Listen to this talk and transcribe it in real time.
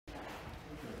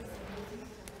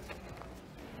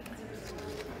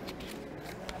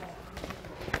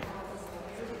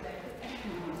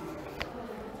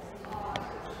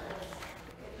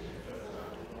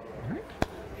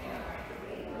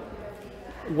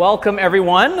Welcome,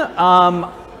 everyone.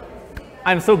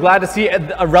 I'm so glad to see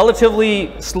a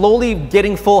relatively slowly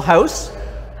getting full house.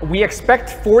 We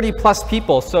expect 40 plus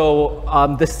people,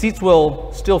 so the seats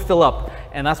will still fill up,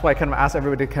 and that's why I kind of asked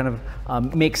everybody to kind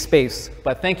of make space.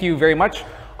 But thank you very much.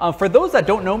 For those that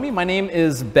don't know me, my name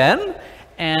is Ben,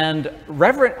 and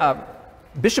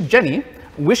Bishop Jenny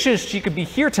wishes she could be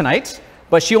here tonight,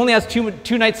 but she only has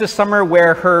two nights this summer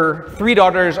where her 3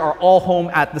 daughters are all home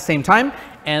at the same time,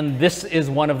 and this is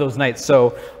one of those nights.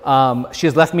 So she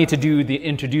has left me to do the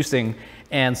introducing,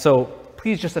 and so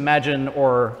please just imagine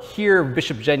or hear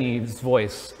Bishop Jenny's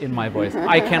voice in my voice.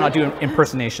 I cannot do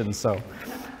impersonations, so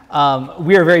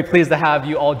we are very pleased to have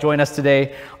you all join us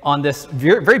today on this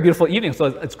very beautiful evening. So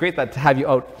it's great to have you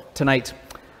out tonight.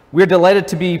 We're delighted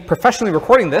to be professionally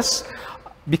recording this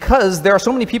because there are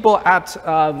so many people at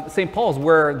St. Paul's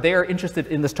where they're interested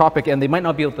in this topic, and they might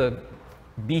not be able to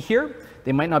be here.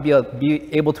 They might not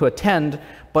be able to attend,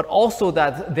 but also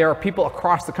that there are people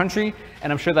across the country,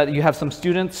 and I'm sure that you have some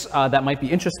students that might be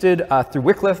interested through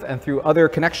Wycliffe and through other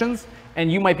connections,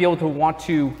 and you might be able to want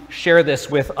to share this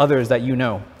with others that you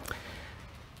know.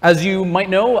 As you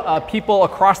might know, people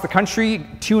across the country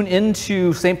tune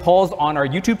into St. Paul's on our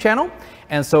YouTube channel,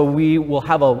 and so we will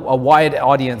have a wide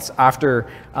audience after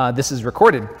this is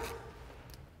recorded.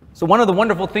 So one of the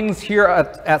wonderful things here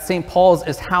at St. Paul's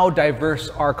is how diverse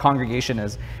our congregation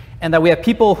is, and that we have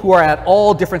people who are at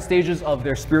all different stages of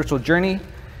their spiritual journey,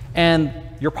 and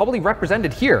you're probably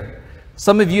represented here.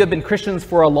 Some of you have been Christians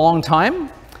for a long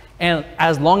time, and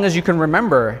as long as you can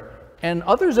remember, and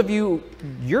others of you,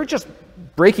 you're just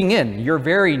breaking in. You're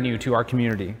very new to our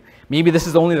community. Maybe this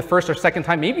is only the first or second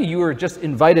time. Maybe you were just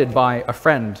invited by a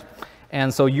friend,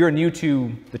 and so you're new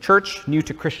to the church, new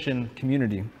to Christian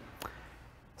community.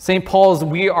 St. Paul's,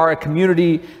 we are a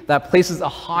community that places a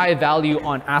high value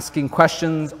on asking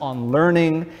questions, on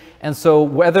learning, and so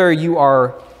whether you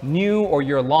are new or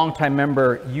you're a longtime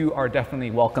member, you are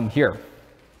definitely welcome here.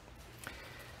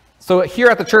 So here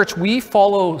at the church, we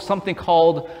follow something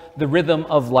called the rhythm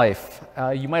of life.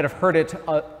 You might have heard it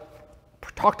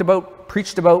talked about,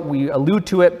 preached about, we allude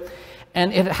to it,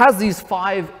 and it has these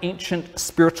 5 ancient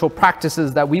spiritual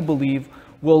practices that we believe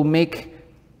will make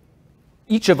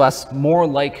each of us more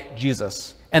like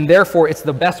Jesus. And therefore, it's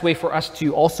the best way for us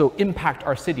to also impact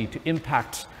our city, to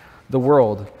impact the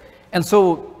world. And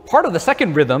so part of the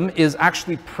second rhythm is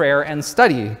actually prayer and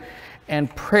study,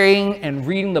 and praying and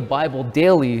reading the Bible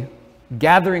daily,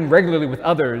 gathering regularly with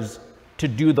others to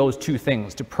do those 2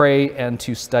 things, to pray and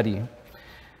to study.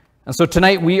 And so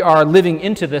tonight we are living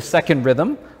into this second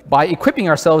rhythm by equipping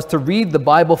ourselves to read the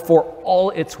Bible for all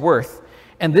it's worth.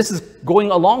 And this is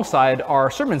going alongside our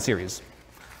sermon series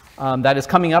that is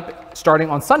coming up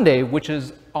starting on Sunday, which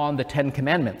is on the 10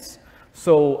 Commandments.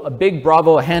 So a big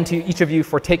bravo, a hand to each of you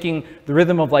for taking the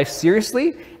rhythm of life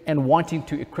seriously and wanting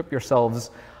to equip yourselves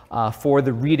for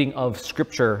the reading of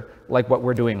Scripture like what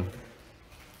we're doing.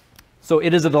 So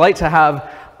it is a delight to have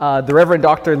the Reverend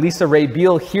Dr. Lissa Wray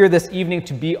Beal here this evening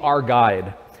to be our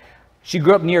guide. She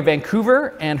grew up near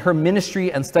Vancouver, and her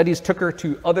ministry and studies took her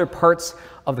to other parts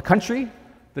of the country,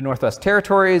 the Northwest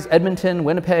Territories, Edmonton,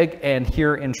 Winnipeg, and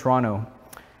here in Toronto.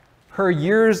 Her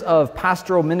years of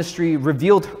pastoral ministry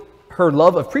revealed her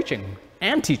love of preaching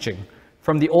and teaching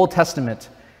from the Old Testament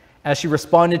as she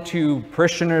responded to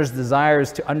parishioners'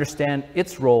 desires to understand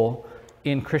its role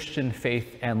in Christian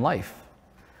faith and life.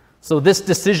 So this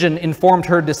informed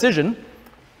her decision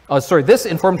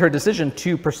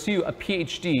to pursue a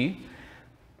PhD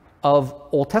of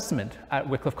Old Testament at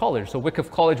Wycliffe College. So Wycliffe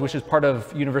College, which is part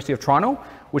of University of Toronto,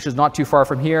 which is not too far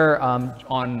from here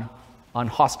on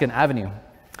Hoskin Avenue.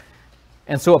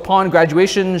 And so upon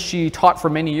graduation, she taught for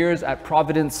many years at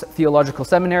Providence Theological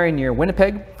Seminary near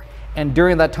Winnipeg. And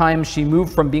during that time, she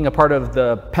moved from being a part of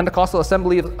the Pentecostal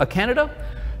Assembly of Canada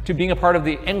to being a part of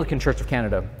the Anglican Church of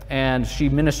Canada. And she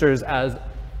ministers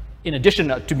in addition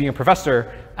to being a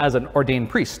professor, as an ordained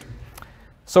priest.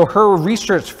 So her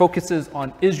research focuses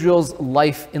on Israel's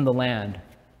life in the land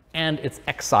and its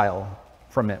exile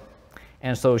from it.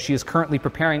 And so she is currently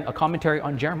preparing a commentary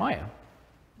on Jeremiah.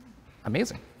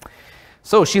 Amazing.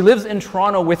 So she lives in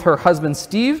Toronto with her husband,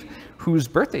 Steve, whose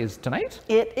birthday is tonight?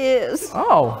 It is.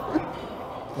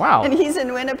 Oh, wow. And he's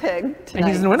in Winnipeg tonight. And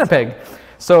he's in Winnipeg.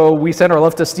 So we send our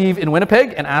love to Steve in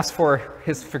Winnipeg and ask for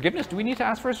his forgiveness. Do we need to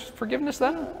ask for his forgiveness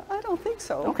then? I don't think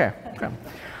so. Okay.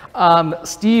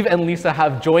 Steve and Lisa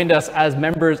have joined us as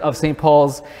members of St.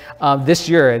 Paul's this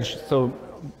year. And so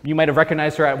you might have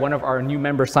recognized her at one of our new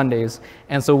member Sundays.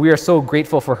 And so we are so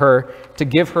grateful for her to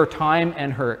give her time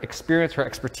and her experience, her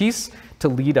expertise to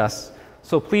lead us.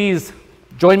 So please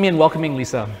join me in welcoming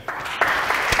Lisa.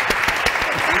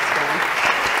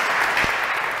 Thanks,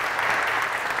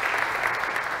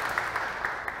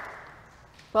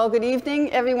 Well, good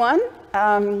evening, everyone.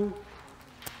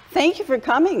 Thank you for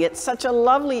coming. It's such a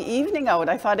lovely evening out.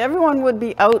 I thought everyone would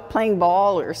be out playing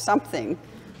ball or something,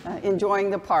 enjoying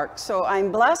the park. So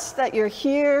I'm blessed that you're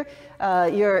here,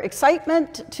 your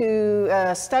excitement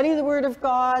to study the Word of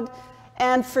God.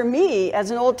 And for me, as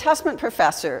an Old Testament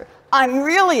professor, I'm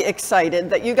really excited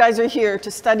that you guys are here to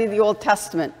study the Old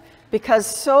Testament, because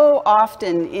so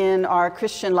often in our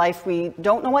Christian life, we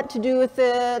don't know what to do with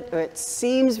it, or it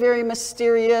seems very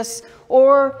mysterious,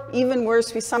 or even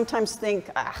worse, we sometimes think,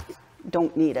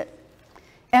 don't need it.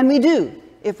 And we do,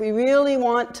 if we really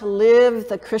want to live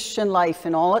the Christian life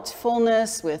in all its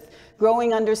fullness with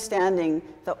growing understanding.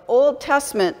 The Old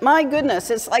Testament, my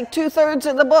goodness, it's like 2/3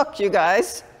 of the book, you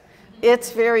guys.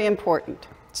 It's very important.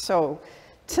 So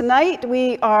tonight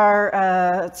we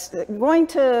are going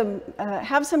to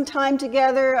have some time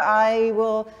together. I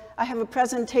have a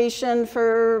presentation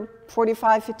for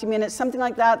 45, 50 minutes, something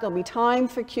like that. There'll be time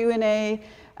for Q&A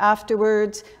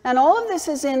afterwards. And all of this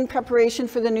is in preparation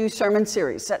for the new sermon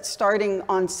series that's starting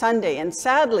on Sunday. And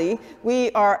sadly,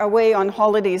 we are away on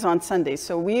holidays on Sunday,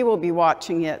 so we will be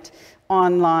watching it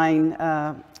online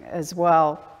as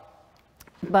well.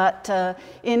 But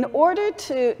in order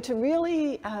to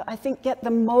really, I think, get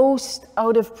the most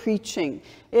out of preaching,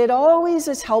 it always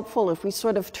is helpful if we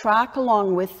sort of track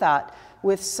along with that,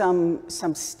 with some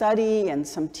study and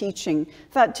some teaching.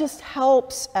 That just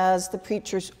helps as the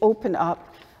preachers open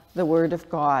up the Word of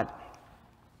God.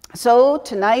 So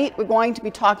tonight we're going to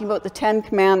be talking about the 10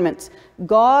 Commandments,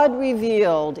 God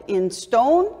revealed in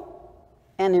stone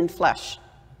and in flesh.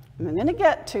 And I'm going to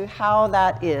get to how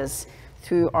that is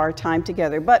through our time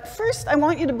together. But first, I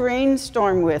want you to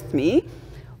brainstorm with me.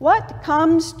 What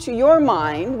comes to your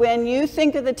mind when you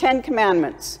think of the 10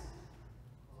 Commandments?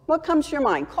 What comes to your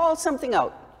mind? Call something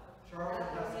out.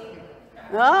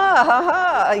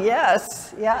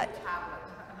 Yes, yeah.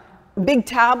 Big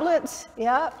tablets,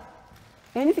 yeah.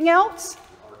 Anything else?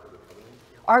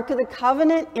 Ark of the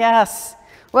Covenant, yes.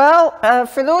 Well,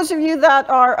 for those of you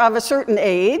that are of a certain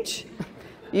age,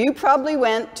 you probably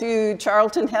went to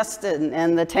Charlton Heston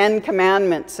and the 10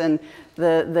 Commandments and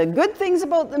the good things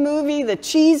about the movie, the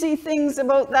cheesy things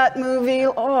about that movie.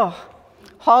 Oh,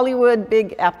 Hollywood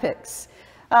big epics.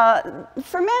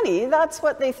 For many, that's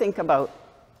what they think about.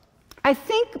 I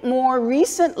think more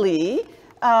recently,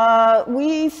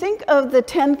 we think of the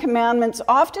 10 Commandments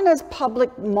often as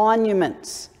public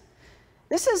monuments.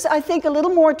 This is, I think, a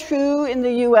little more true in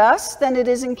the US than it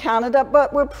is in Canada,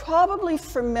 but we're probably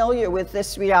familiar with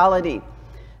this reality,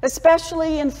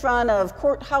 especially in front of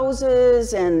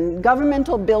courthouses and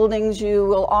governmental buildings. You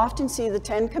will often see the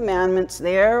 10 Commandments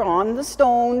there on the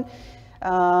stone,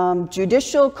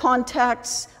 judicial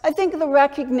contexts. I think the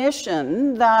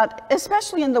recognition that,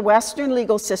 especially in the Western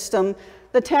legal system,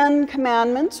 the 10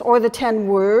 Commandments, or the 10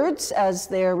 words as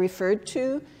they're referred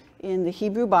to in the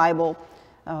Hebrew Bible,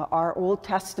 our Old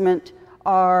Testament,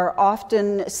 are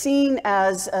often seen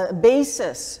as a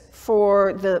basis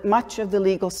for much of the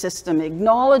legal system,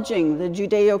 acknowledging the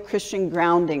Judeo-Christian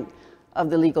grounding of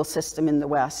the legal system in the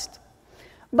West.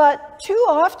 But too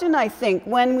often, I think,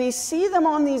 when we see them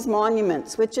on these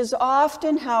monuments, which is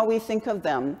often how we think of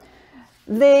them,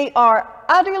 they are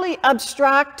utterly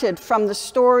abstracted from the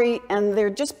story, and they're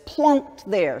just plunked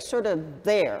there, sort of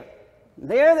there.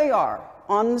 There they are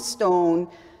on the stone,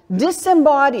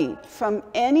 disembodied from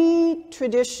any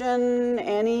tradition,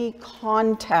 any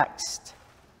context.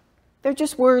 They're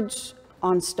just words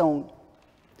on stone.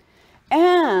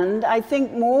 And I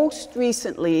think most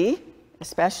recently,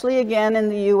 especially again in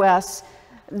the US,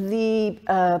 the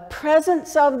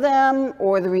presence of them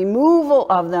or the removal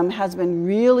of them has been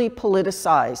really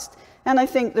politicized. And I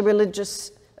think the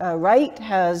religious right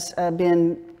has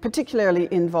been particularly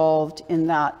involved in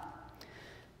that.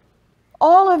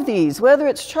 All of these, whether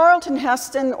it's Charlton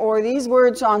Heston or these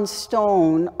words on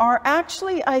stone, are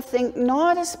actually, I think,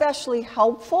 not especially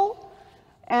helpful,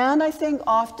 and I think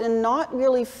often not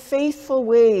really faithful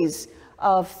ways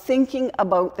of thinking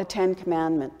about the 10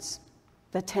 Commandments,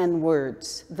 the 10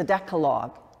 words, the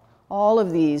Decalogue, all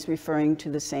of these referring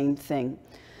to the same thing.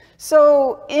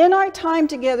 So in our time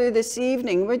together this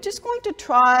evening, we're just going to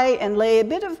try and lay a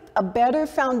bit of a better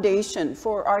foundation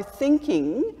for our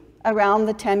thinking around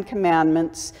the 10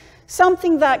 Commandments,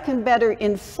 something that can better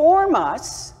inform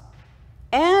us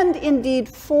and indeed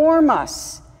form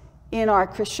us in our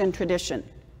Christian tradition.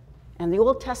 And the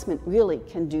Old Testament really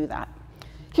can do that.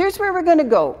 Here's where we're going to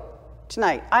go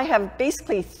tonight. I have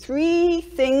basically 3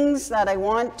 things that I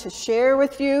want to share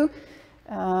with you.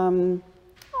 I'll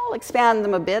expand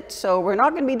them a bit, so we're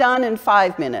not going to be done in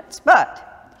 5 minutes,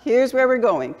 but here's where we're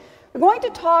going. We're going to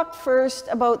talk first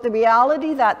about the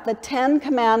reality that the 10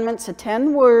 commandments, the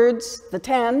 10 words, the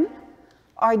 10,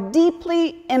 are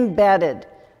deeply embedded.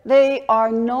 They are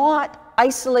not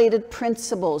isolated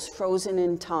principles frozen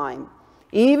in time,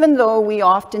 even though we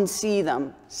often see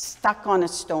them stuck on a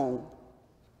stone,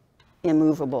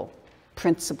 immovable,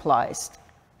 principalized.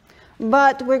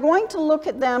 But we're going to look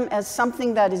at them as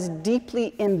something that is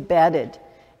deeply embedded,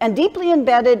 and deeply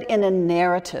embedded in a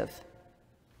narrative.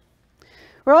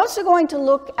 We're also going to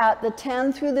look at the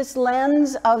 10 through this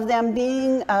lens of them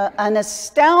being an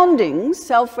astounding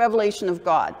self-revelation of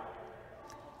God.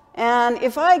 And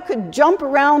if I could jump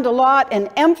around a lot and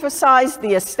emphasize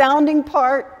the astounding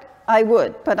part, I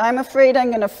would. But I'm afraid I'm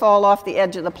going to fall off the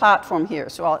edge of the platform here,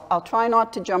 so I'll try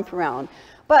not to jump around.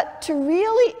 But to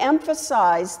really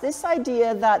emphasize this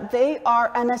idea that they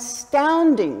are an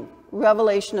astounding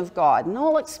revelation of God. And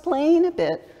I'll explain a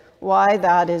bit why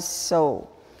that is so.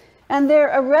 And they're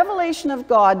a revelation of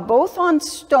God both on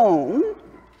stone,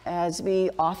 as we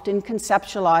often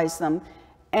conceptualize them,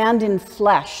 and in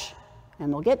flesh.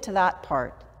 And we'll get to that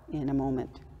part in a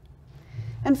moment.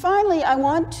 And finally, I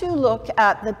want to look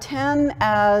at the 10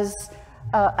 as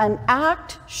an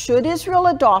act, should Israel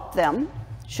adopt them,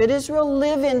 should Israel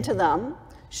live into them,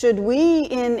 should we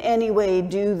in any way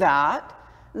do that,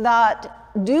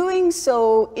 that doing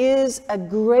so is a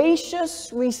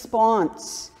gracious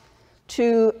response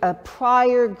to a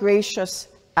prior gracious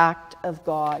act of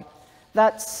God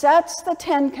that sets the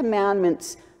 10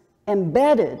 commandments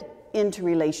embedded into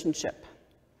relationship.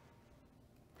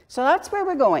 So that's where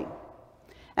we're going.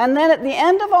 And then at the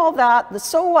end of all that, the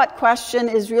so what question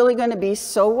is really going to be,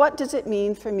 so what does it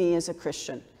mean for me as a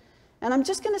Christian? And I'm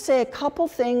just going to say a couple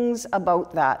things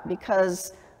about that,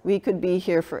 because we could be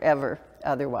here forever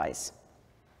otherwise.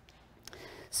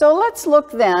 So let's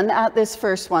look then at this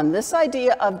first one, this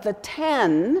idea of the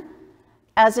 10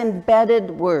 as embedded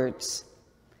words.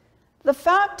 The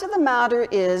fact of the matter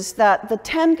is that the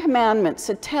 10 commandments,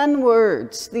 the 10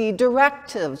 words, the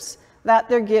directives that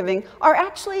they're giving are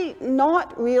actually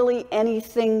not really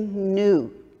anything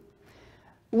new.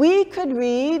 We could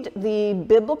read the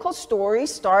biblical story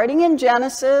starting in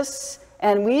Genesis,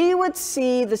 and we would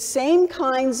see the same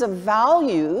kinds of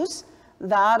values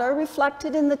that are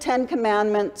reflected in the 10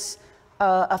 commandments,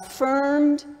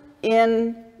 affirmed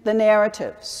in the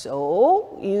narrative.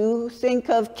 So you think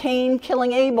of Cain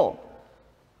killing Abel.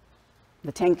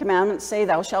 The 10 commandments say,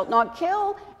 thou shalt not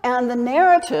kill, and the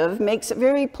narrative makes it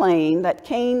very plain that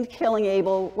Cain killing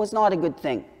Abel was not a good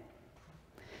thing.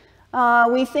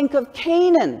 We think of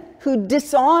Canaan, who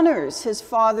dishonors his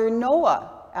father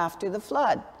Noah after the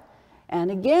flood. And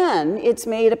again, it's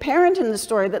made apparent in the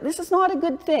story that this is not a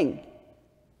good thing.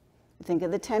 Think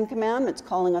of the 10 commandments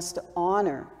calling us to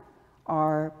honor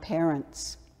our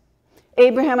parents.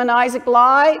 Abraham and Isaac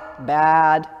lie,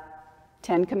 bad.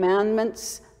 10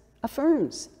 commandments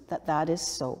affirms that that is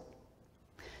so.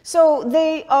 So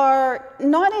they are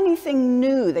not anything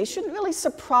new. They shouldn't really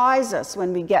surprise us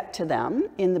when we get to them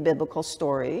in the biblical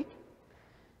story.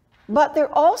 But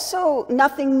they're also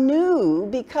nothing new,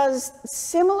 because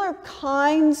similar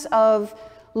kinds of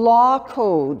law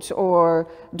codes or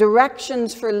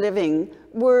directions for living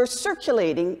were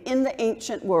circulating in the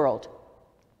ancient world.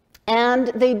 And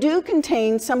they do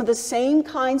contain some of the same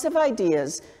kinds of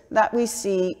ideas that we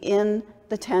see in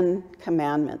the 10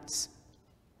 Commandments.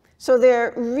 So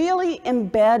they're really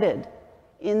embedded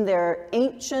in their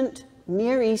ancient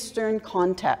Near Eastern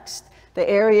context, the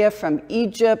area from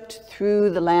Egypt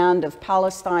through the land of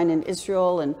Palestine and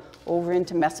Israel and over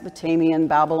into Mesopotamia and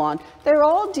Babylon. They're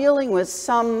all dealing with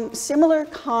some similar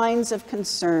kinds of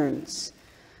concerns.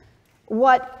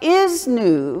 What is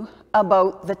new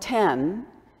about the 10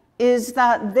 is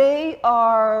that they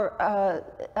are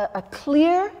a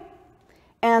clear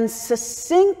and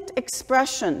succinct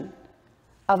expression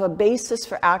of a basis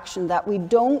for action that we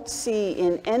don't see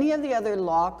in any of the other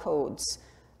law codes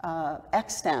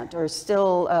extant or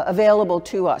still available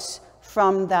to us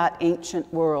from that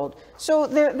ancient world. So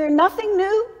they're nothing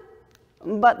new,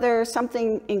 but they're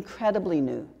something incredibly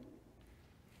new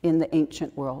in the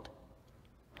ancient world.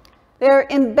 They're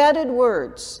embedded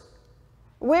words.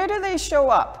 Where do they show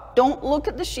up? Don't look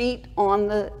at the sheet on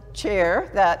the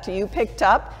chair that you picked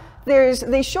up.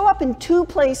 They show up in two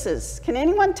places. Can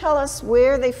anyone tell us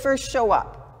where they first show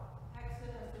up?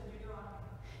 Exodus and Deuteronomy.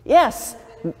 Yes,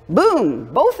 boom,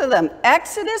 both of them.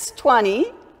 Exodus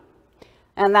 20,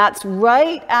 and that's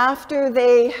right after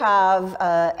they have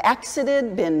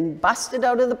exited, been busted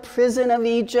out of the prison of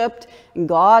Egypt, and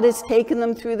God has taken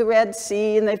them through the Red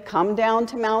Sea, and they've come down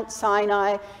to Mount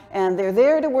Sinai, and they're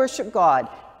there to worship God.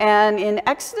 And in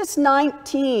Exodus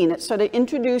 19, it sort of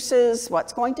introduces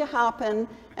what's going to happen.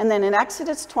 And then in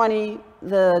Exodus 20,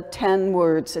 the 10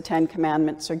 words, the 10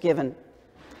 commandments are given.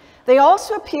 They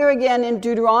also appear again in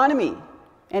Deuteronomy.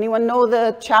 Anyone know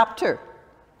the chapter?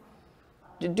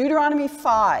 Deuteronomy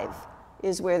 5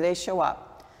 is where they show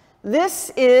up.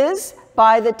 This is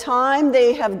by the time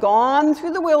they have gone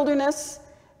through the wilderness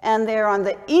and they're on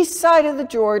the east side of the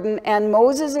Jordan, and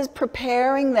Moses is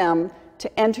preparing them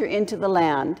to enter into the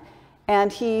land.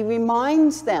 And he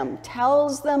reminds them,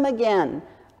 tells them again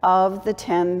of the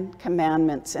 10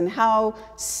 commandments and how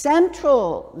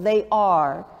central they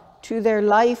are to their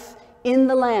life in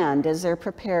the land as they're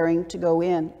preparing to go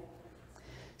in.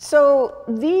 So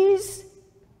these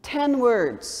 10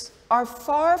 words are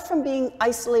far from being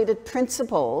isolated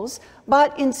principles,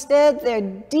 but instead they're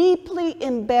deeply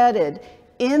embedded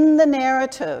in the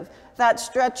narrative that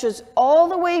stretches all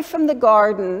the way from the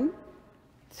garden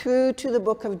through to the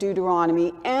book of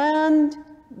Deuteronomy and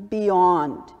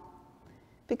beyond.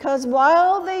 Because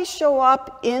while they show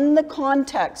up in the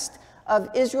context of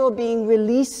Israel being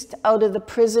released out of the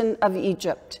prison of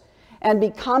Egypt and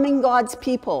becoming God's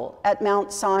people at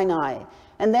Mount Sinai,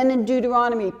 and then in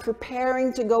Deuteronomy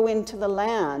preparing to go into the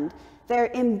land,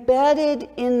 they're embedded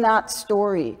in that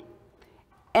story.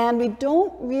 And we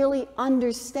don't really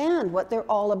understand what they're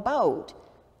all about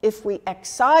if we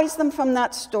excise them from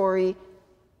that story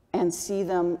and see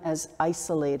them as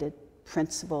isolated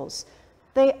principles.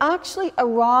 They actually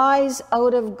arise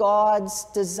out of God's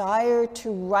desire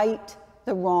to right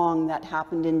the wrong that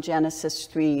happened in Genesis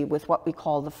 3 with what we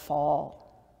call the fall.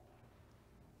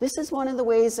 This is one of the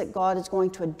ways that God is going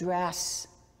to address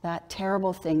that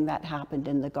terrible thing that happened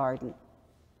in the garden.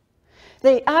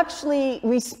 They actually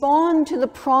respond to the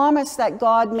promise that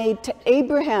God made to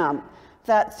Abraham,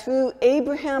 that through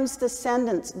Abraham's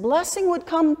descendants, blessing would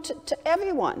come to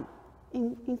everyone,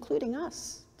 including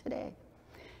us today.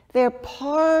 They're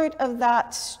part of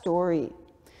that story.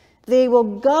 They will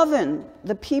govern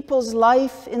the people's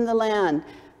life in the land.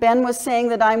 Ben was saying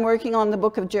that I'm working on the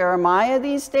book of Jeremiah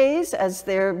these days as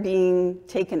they're being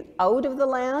taken out of the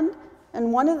land.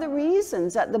 And one of the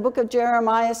reasons that the book of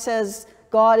Jeremiah says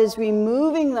God is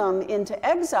removing them into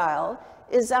exile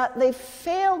is that they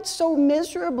failed so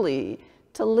miserably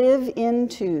to live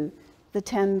into the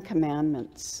 10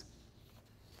 commandments.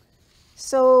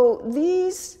 So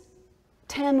these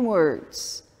 10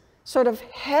 words sort of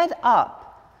head up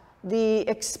the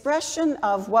expression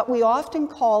of what we often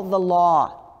call the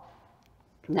law.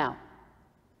 Now,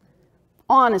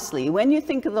 honestly, when you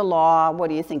think of the law, what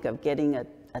do you think of? Getting a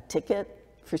ticket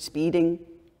for speeding?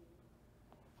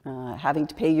 Having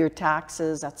to pay your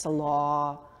taxes, that's a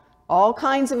law. All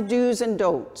kinds of do's and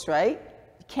don'ts, right?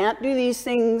 You can't do these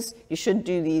things, you should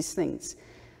do these things.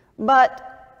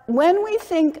 But when we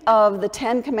think of the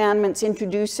 10 commandments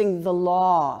introducing the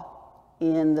law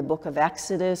in the book of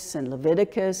Exodus and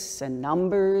Leviticus and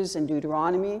Numbers and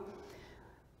Deuteronomy,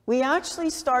 we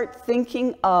actually start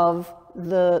thinking of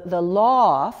the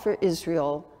law for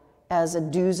Israel as a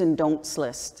do's and don'ts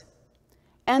list.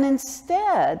 And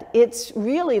instead, it's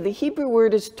really, the Hebrew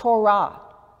word is Torah,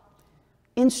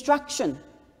 instruction,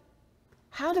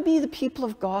 how to be the people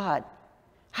of God,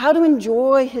 how to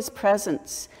enjoy his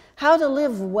presence, how to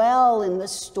live well in the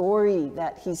story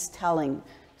that he's telling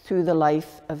through the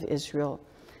life of Israel.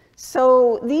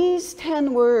 So these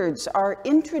 10 words are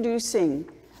introducing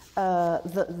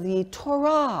the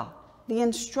Torah, the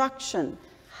instruction,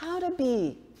 how to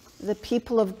be the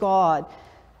people of God,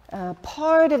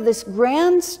 part of this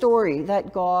grand story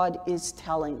that God is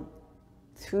telling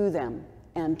through them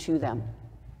and to them.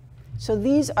 So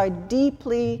these are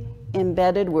deeply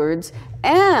embedded words,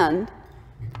 and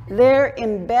they're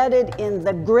embedded in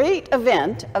the great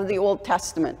event of the Old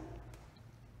Testament.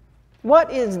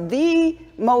 What is the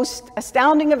most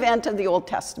astounding event of the Old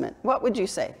Testament? What would you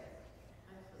say?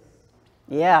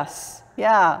 Yes,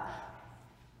 yeah.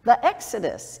 The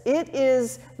Exodus. It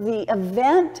is the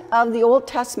event of the Old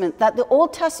Testament that the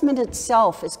Old Testament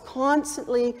itself is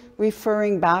constantly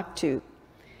referring back to.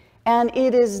 And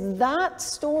it is that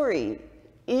story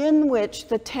in which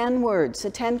the 10 words, the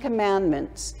 10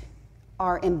 commandments,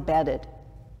 are embedded.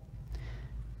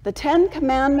 The 10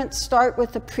 commandments start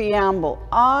with the preamble.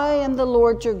 I am the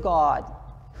Lord your God,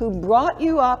 who brought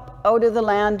you up out of the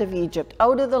land of Egypt,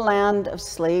 out of the land of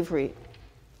slavery.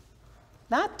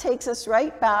 That takes us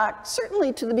right back,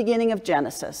 certainly to the beginning of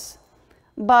Genesis.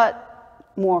 But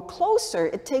more closer,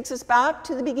 it takes us back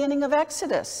to the beginning of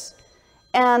Exodus.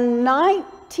 And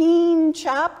 19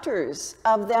 chapters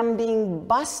of them being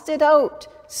busted out,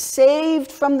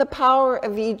 saved from the power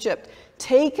of Egypt,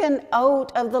 taken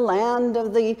out of the land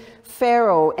of the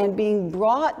Pharaoh and being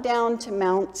brought down to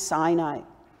Mount Sinai.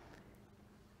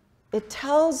 It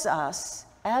tells us,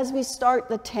 as we start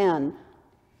the 10,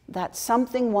 that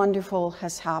something wonderful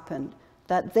has happened,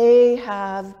 that they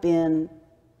have been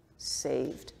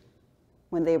saved.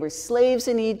 When they were slaves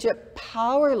in Egypt,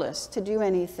 powerless to do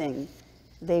anything,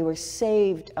 they were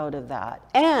saved out of that.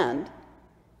 And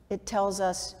it tells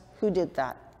us who did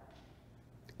that.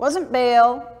 It wasn't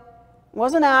Baal,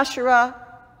 wasn't Asherah,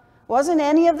 wasn't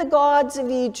any of the gods of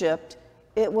Egypt.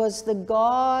 It was the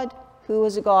God who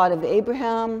was a God of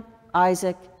Abraham,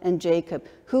 Isaac, and Jacob,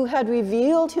 who had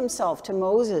revealed himself to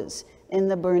Moses in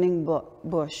the burning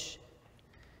bush.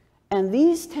 And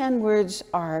these 10 words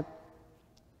are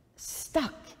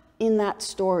stuck in that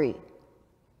story.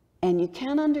 And you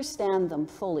can't understand them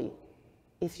fully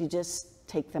if you just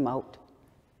take them out,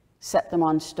 set them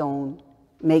on stone,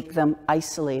 make them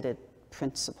isolated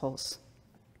principles.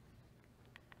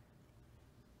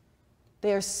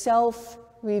 They are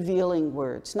self-revealing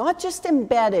words, not just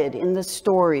embedded in the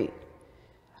story,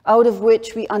 out of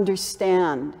which we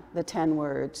understand the 10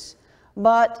 words,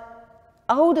 but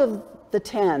out of the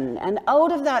 10 and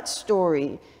out of that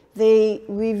story, they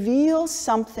reveal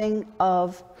something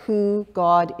of who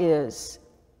God is.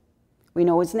 We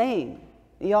know his name,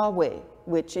 Yahweh,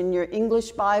 which in your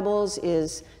English Bibles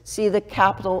is, see the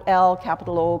capital L,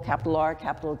 capital O, capital R,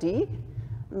 capital D?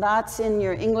 That's in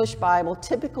your English Bible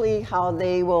typically how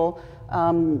they will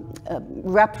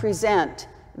represent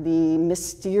the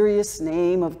mysterious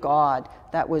name of God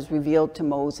that was revealed to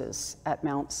Moses at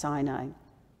Mount Sinai.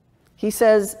 He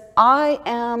says, I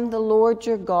am the Lord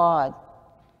your God.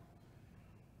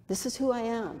 This is who I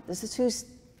am. This is who's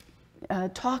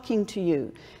talking to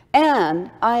you. And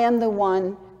I am the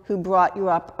one who brought you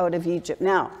up out of Egypt.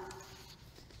 Now,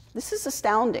 this is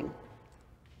astounding.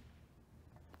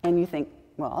 And you think,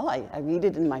 well, I read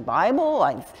it in my Bible.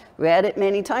 I've read it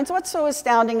many times. What's so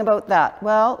astounding about that?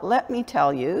 Well, let me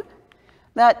tell you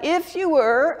that if you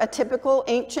were a typical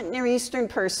ancient Near Eastern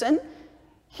person,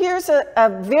 here's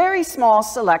a very small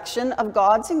selection of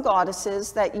gods and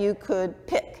goddesses that you could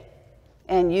pick.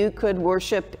 And you could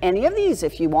worship any of these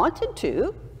if you wanted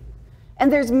to.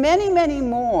 And there's many, many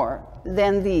more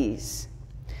than these.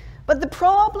 But the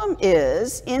problem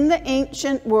is, in the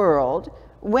ancient world,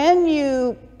 when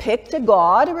you picked a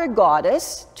god or a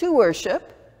goddess to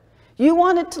worship, you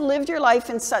wanted to live your life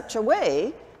in such a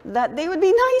way that they would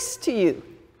be nice to you.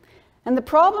 And the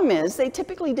problem is, they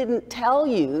typically didn't tell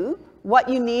you what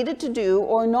you needed to do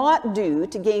or not do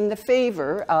to gain the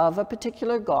favor of a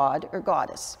particular god or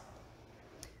goddess.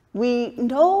 We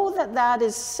know that that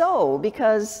is so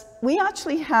because we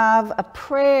actually have a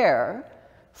prayer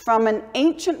from an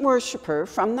ancient worshiper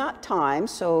from that time,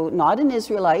 so not an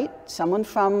Israelite, someone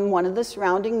from one of the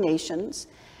surrounding nations,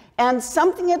 and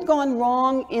something had gone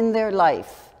wrong in their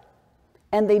life,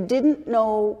 and they didn't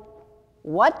know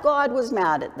what God was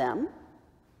mad at them,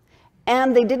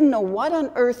 and they didn't know what on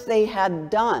earth they had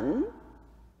done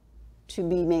to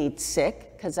be made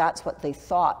sick, because that's what they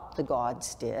thought the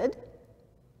gods did,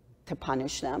 to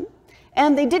punish them.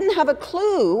 And they didn't have a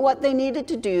clue what they needed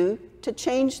to do to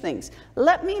change things.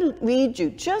 Let me read you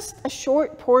just a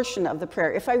short portion of the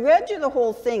prayer. If I read you the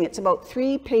whole thing, it's about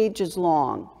 3 pages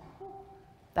long.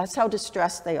 That's how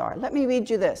distressed they are. Let me read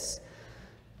you this.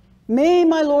 May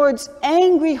my Lord's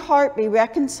angry heart be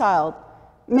reconciled.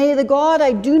 May the God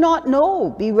I do not know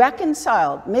be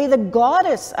reconciled. May the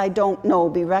goddess I don't know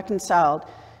be reconciled.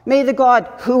 May the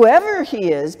God, whoever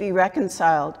he is, be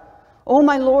reconciled. Oh,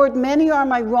 my Lord, many are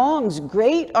my wrongs,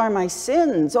 great are my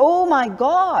sins. Oh, my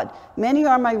God, many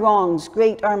are my wrongs,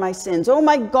 great are my sins. Oh,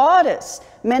 my goddess,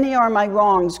 many are my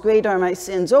wrongs, great are my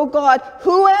sins. Oh, God,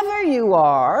 whoever you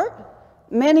are,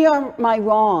 many are my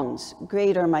wrongs,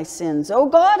 great are my sins. Oh,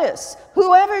 goddess,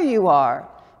 whoever you are,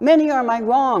 many are my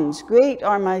wrongs, great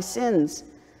are my sins.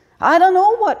 I don't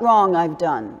know what wrong I've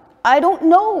done. I don't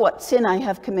know what sin I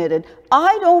have committed.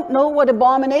 I don't know what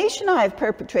abomination I have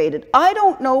perpetrated. I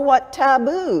don't know what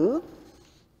taboo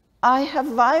I have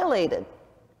violated.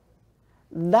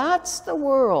 That's the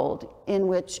world in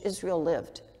which Israel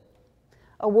lived.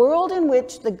 A world in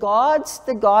which the gods,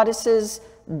 the goddesses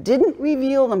didn't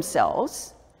reveal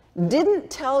themselves, didn't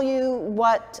tell you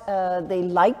what they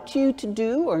liked you to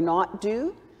do or not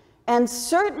do, and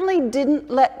certainly didn't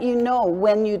let you know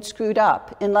when you'd screwed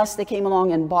up unless they came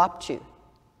along and bopped you,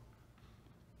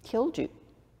 killed you,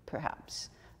 perhaps.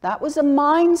 That was a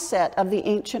mindset of the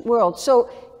ancient world. So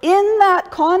in that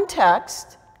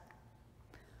context,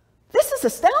 this is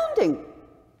astounding,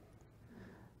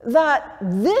 that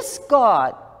this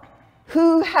God,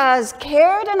 who has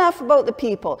cared enough about the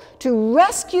people to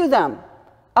rescue them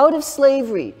out of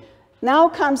slavery, now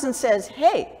comes and says,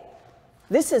 hey,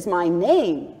 this is my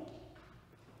name.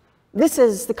 This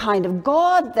is the kind of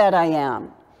God that I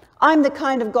am. I'm the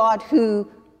kind of God who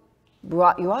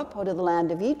brought you up out of the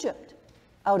land of Egypt,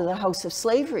 out of the house of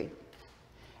slavery.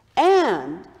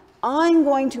 And I'm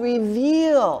going to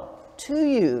reveal to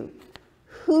you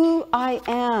who I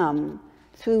am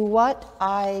through what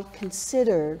I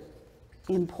consider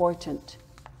important,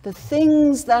 the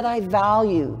things that I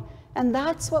value. And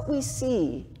that's what we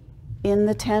see in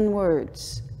the 10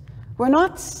 words. We're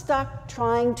not stuck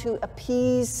trying to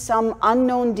appease some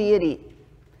unknown deity.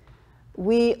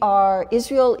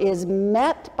 Israel is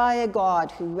met by a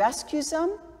God who rescues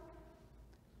them.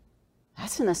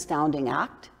 That's an astounding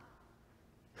act.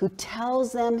 Who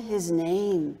tells them his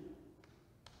name.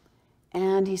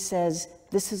 And he says,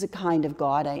 this is the kind of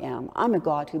God I am. I'm a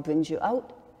God who brings you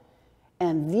out.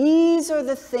 And these are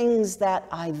the things that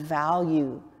I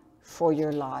value for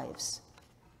your lives.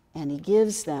 And he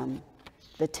gives them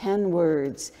the 10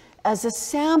 words as a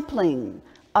sampling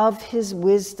of his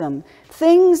wisdom,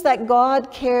 things that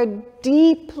God cared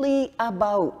deeply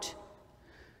about,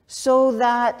 so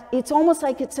that it's almost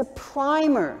like it's a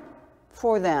primer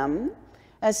for them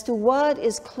as to what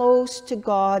is close to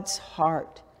God's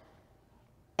heart.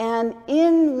 And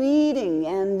in reading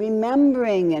and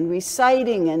remembering and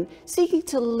reciting and seeking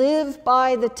to live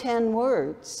by the 10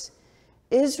 words,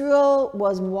 Israel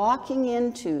was walking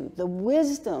into the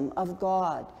wisdom of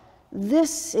God.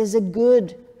 This is a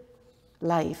good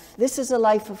life. This is a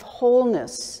life of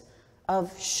wholeness,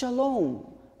 of shalom,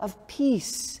 of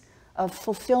peace, of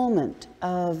fulfillment,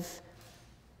 of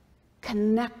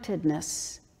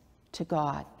connectedness to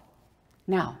God.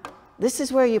 Now, this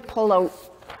is where you pull out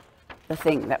the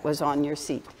thing that was on your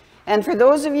seat. And for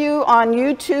those of you on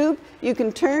YouTube, you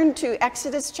can turn to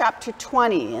Exodus chapter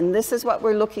 20, and this is what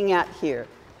we're looking at here,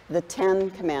 the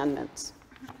 10 Commandments.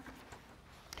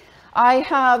 I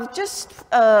have just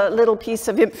a little piece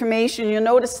of information. You'll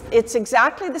notice it's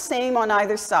exactly the same on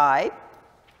either side.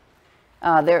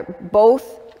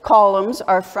 Both columns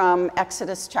are from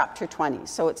Exodus chapter 20.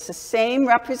 So it's the same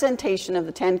representation of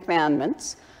the 10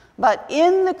 Commandments. But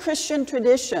in the Christian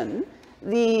tradition,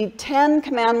 the 10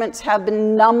 Commandments have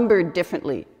been numbered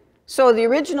differently. So the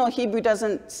original Hebrew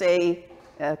doesn't say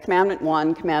Commandment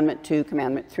 1, Commandment 2,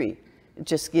 Commandment 3. It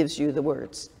just gives you the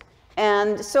words.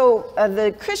 And so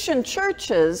the Christian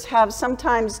churches have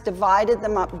sometimes divided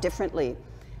them up differently.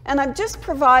 And I've just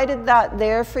provided that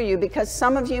there for you because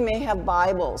some of you may have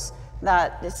Bibles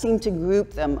that seem to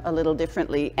group them a little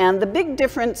differently. And the big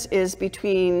difference is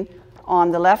between, on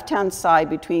the left-hand side,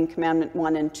 between Commandment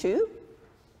 1 and 2.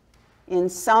 In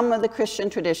some of the Christian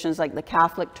traditions, like the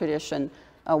Catholic tradition,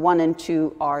 1 and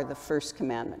 2 are the first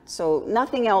commandment. So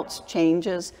nothing else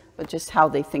changes, but just how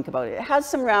they think about it. It has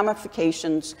some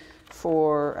ramifications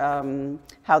for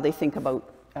how they think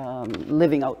about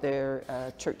living out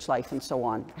their church life and so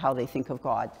on, how they think of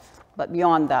God. But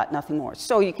beyond that, nothing more.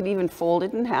 So you can even fold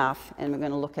it in half, and we're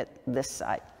going to look at this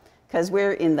side, because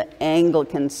we're in the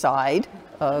Anglican side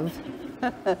of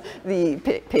the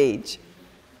page.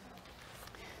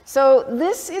 So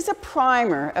this is a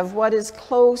primer of what is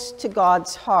close to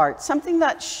God's heart, something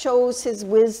that shows his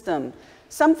wisdom,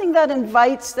 something that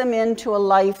invites them into a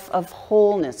life of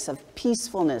wholeness, of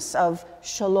peacefulness, of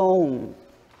shalom.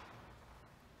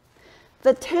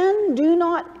 The 10 do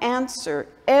not answer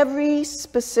every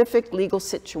specific legal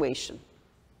situation.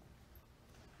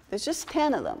 There's just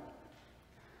 10 of them.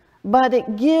 But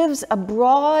it gives a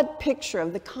broad picture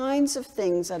of the kinds of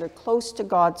things that are close to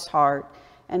God's heart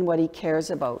and what he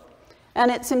cares about. And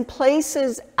it's in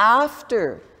places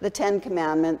after the 10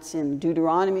 Commandments, in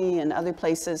Deuteronomy and other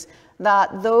places,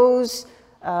 that those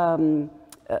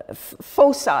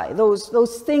foci,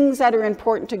 those things that are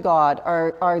important to God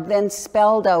are then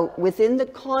spelled out within the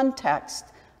context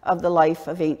of the life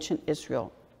of ancient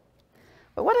Israel.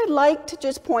 But what I'd like to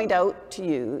just point out to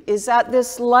you is that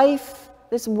this life,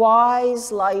 this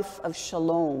wise life of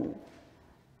shalom,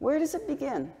 where does it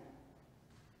begin?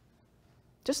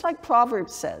 Just like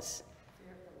Proverbs says.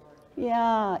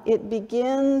 Yeah, it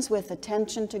begins with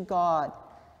attention to God.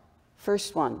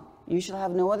 First one, you shall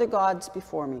have no other gods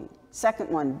before me.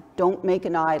 Second one, don't make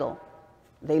an idol.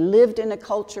 They lived in a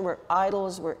culture where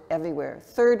idols were everywhere.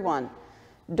 Third one,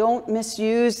 don't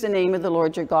misuse the name of the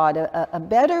Lord your God. A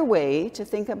better way to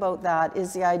think about that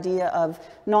is the idea of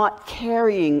not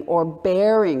carrying or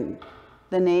bearing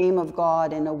the name of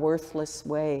God in a worthless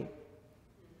way.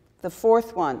 The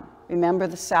fourth one, remember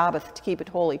the Sabbath to keep it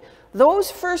holy.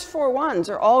 Those first 4 ones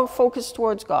are all focused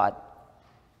towards God.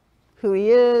 Who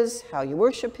he is, how you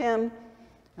worship him,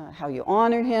 how you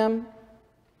honor him.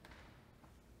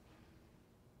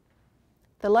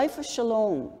 The life of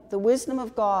shalom, the wisdom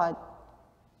of God,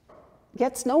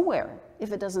 gets nowhere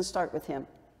if it doesn't start with him,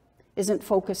 isn't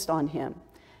focused on him.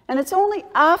 And it's only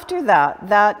after that,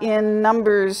 that in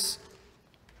Numbers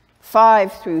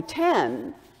 5 through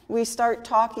 10, we start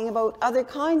talking about other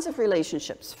kinds of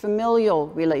relationships, familial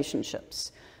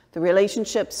relationships, the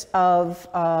relationships of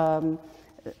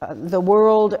the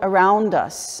world around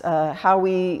us, how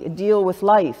we deal with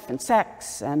life and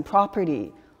sex and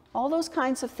property. All those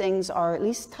kinds of things are at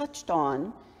least touched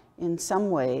on in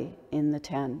some way in the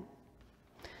 10.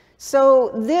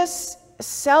 So this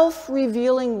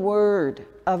self-revealing word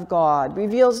of God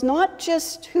reveals not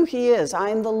just who he is, I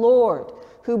am the Lord,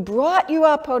 who brought you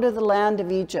up out of the land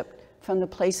of Egypt from the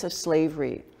place of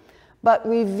slavery, but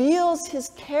reveals his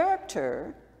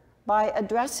character by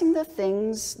addressing the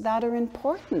things that are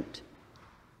important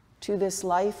to this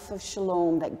life of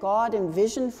shalom that God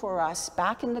envisioned for us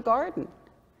back in the garden.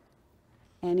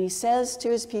 And he says to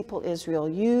his people Israel,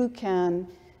 you can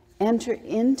enter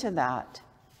into that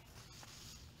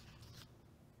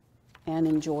and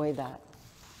enjoy that.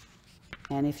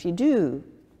 And if you do,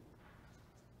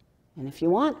 and if you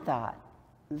want that,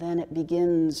 then it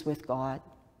begins with God,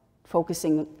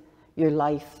 focusing your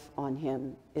life on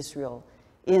him, Israel,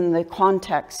 in the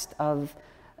context of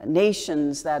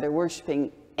nations that are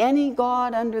worshiping any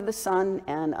god under the sun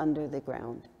and under the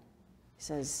ground. He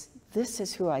says, this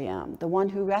is who I am, the one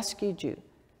who rescued you,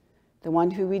 the one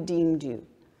who redeemed you,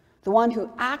 the one who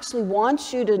actually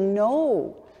wants you to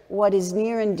know what is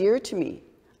near and dear to me.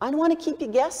 I don't want to keep you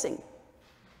guessing.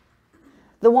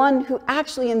 The one who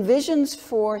actually envisions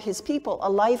for his people a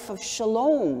life of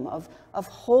shalom, of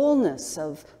wholeness,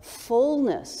 of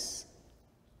fullness.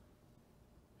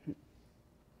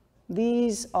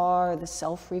 These are the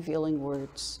self-revealing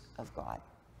words of God.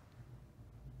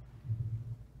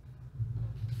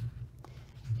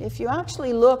 If you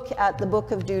actually look at the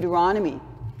book of Deuteronomy,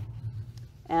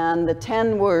 and the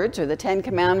 10 words or the 10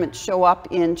 commandments show up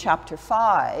in chapter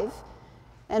 5,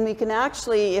 and we can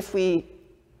actually, if we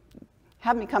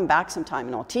have me come back sometime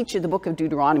and I'll teach you the book of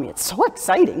Deuteronomy. It's so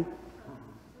exciting.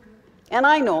 And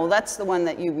I know that's the one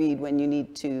that you read when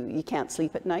you can't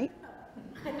sleep at night.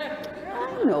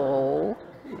 I know,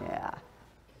 yeah.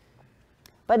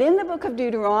 But in the book of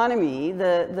Deuteronomy,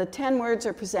 the 10 words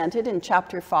are presented in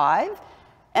chapter 5,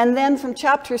 and then from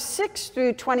chapter 6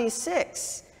 through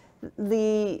 26,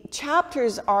 the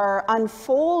chapters are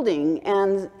unfolding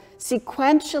and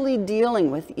sequentially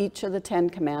dealing with each of the 10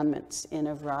 commandments in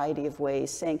a variety of ways,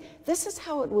 saying, this is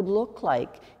how it would look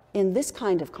like in this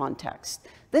kind of context.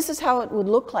 This is how it would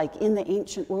look like in the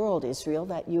ancient world, Israel,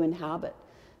 that you inhabit.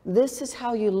 This is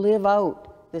how you live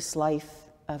out this life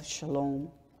of shalom,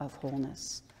 of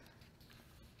wholeness.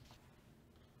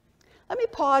 Let me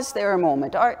pause there a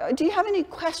moment. Do you have any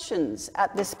questions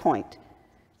at this point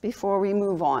before we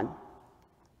move on?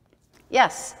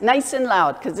 Yes, nice and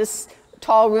loud, because this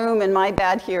tall room and my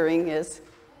bad hearing is...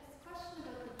 I have a question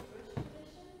about the Jewish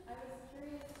tradition. I was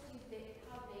curious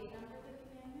how they number the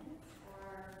commandments,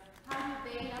 or how do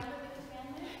they number the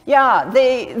commandments? Yeah,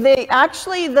 they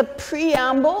actually, the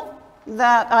preamble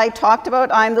that I talked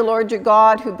about, I'm the Lord your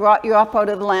God who brought you up out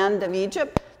of the land of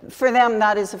Egypt, for them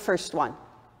that is the first one.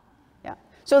 Yeah.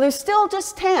 So there's still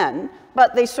just 10,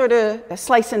 but they sort of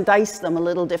slice and dice them a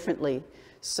little differently,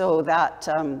 so that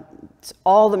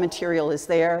all the material is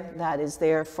there that is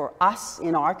there for us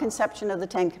in our conception of the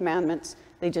 10 Commandments.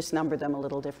 They just number them a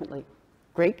little differently.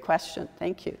 Great question.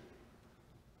 Thank you.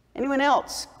 Anyone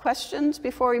else? Questions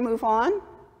before we move on?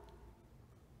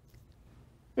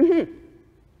 Mm-hmm.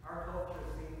 Our culture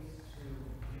seems to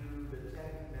view the 10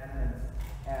 Commandments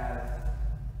as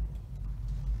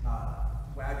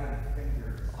wagging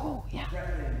fingers,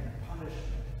 threatening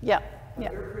punishment. Yeah. But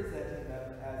Yeah. we're presenting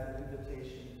them as an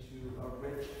invitation to a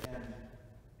rich and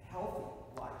healthy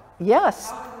life. Yes.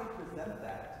 How do we present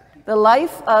that? The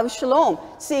life of shalom.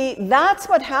 See, that's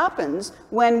what happens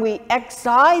when we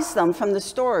excise them from the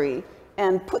story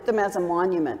and put them as a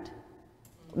monument.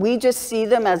 We just see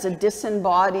them as a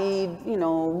disembodied,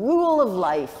 rule of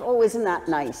life. Oh, isn't that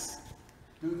nice?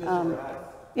 Do this for us.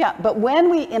 Yeah, but when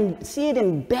we see it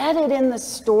embedded in the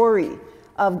story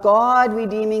of God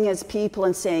redeeming his people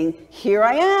and saying, here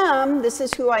I am, this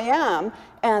is who I am,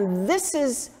 and this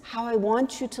is how I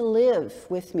want you to live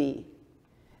with me,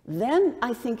 then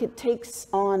I think it takes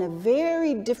on a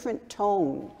very different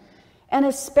tone. And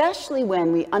especially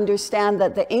when we understand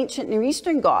that the ancient Near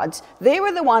Eastern gods, they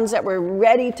were the ones that were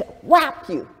ready to whack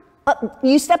you.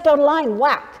 You stepped out of line,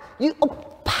 whack.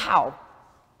 Pow.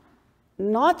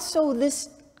 Not so this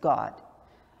God.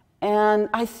 And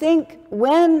I think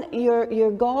when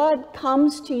your God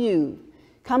comes to you,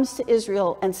 comes to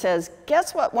Israel and says,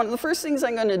 guess what? One of the first things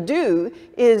I'm going to do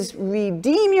is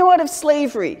redeem you out of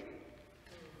slavery.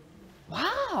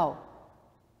 Wow.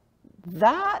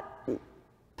 That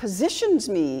positions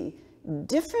me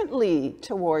differently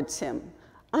towards him.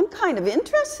 I'm kind of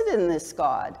interested in this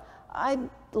God. I'd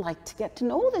like to get to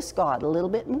know this God a little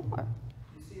bit more.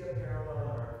 You see a parallel in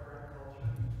our current culture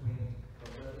between the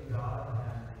living God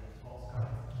and the false God?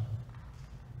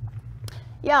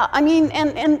 Yeah, I mean,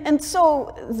 and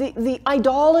so the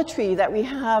idolatry that we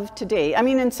have today, I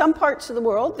mean, in some parts of the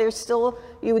world, there's still,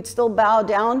 you would still bow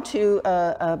down to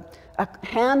a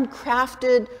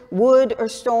handcrafted wood or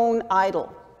stone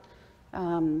idol.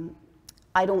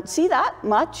 I don't see that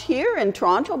much here in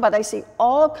Toronto, but I see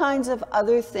all kinds of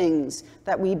other things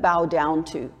that we bow down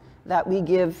to, that we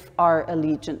give our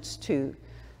allegiance to.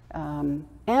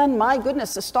 And my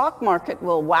goodness, the stock market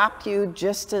will whap you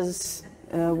just as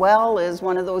well as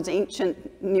one of those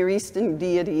ancient Near Eastern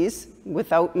deities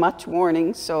without much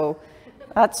warning. So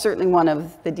that's certainly one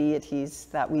of the deities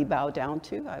that we bow down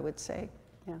to, I would say.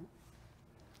 Yeah.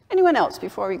 Anyone else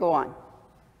before we go on?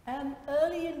 And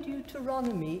early in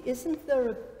Deuteronomy, isn't there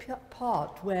a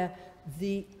part where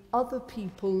the other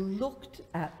people looked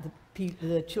at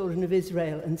the children of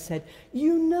Israel and said,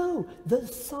 you know,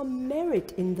 there's some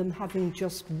merit in them having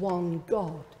just one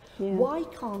God. Yeah. Why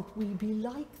can't we be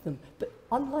like them? But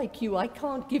unlike you, I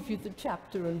can't give you the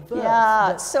chapter and verse.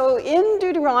 Yeah, so in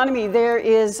Deuteronomy, there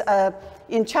is,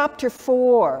 in chapter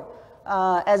 4,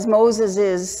 as Moses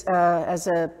is, as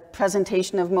a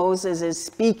presentation of Moses is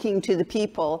speaking to the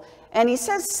people, and he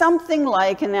says something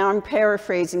like, and now I'm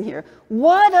paraphrasing here,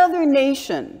 what other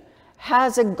nation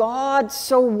has a God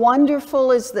so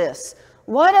wonderful as this?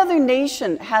 What other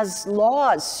nation has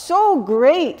laws so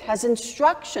great, has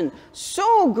instruction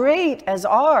so great as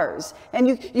ours? And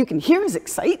you can hear his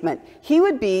excitement. He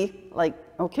would be like,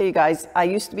 okay, guys, I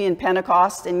used to be in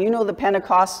Pentecost, and you know the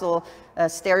Pentecostal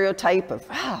stereotype of,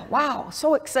 wow,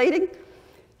 so exciting.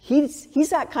 He's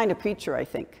that kind of preacher, I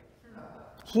think.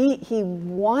 He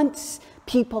wants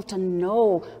people to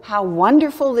know how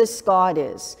wonderful this God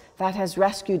is that has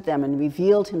rescued them and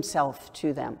revealed himself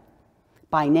to them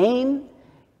by name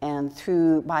and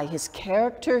by his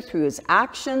character, through his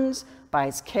actions, by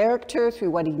his character,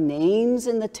 through what he names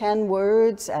in the 10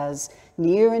 words as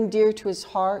near and dear to his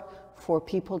heart for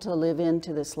people to live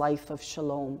into this life of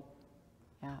shalom.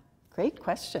 Yeah, great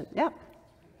question. Yeah.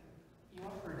 You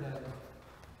offered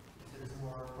a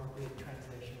more appropriate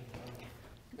translation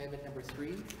of Amendment number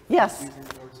 3. Yes. Using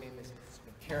the Lord's name as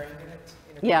carrying in it.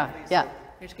 Yeah, yeah.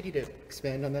 I just get you to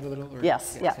expand on that a little? Or,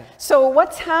 yes, yeah. So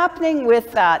what's happening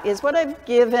with that is what I've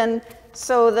given.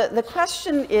 So the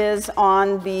question is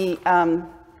on the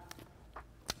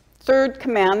third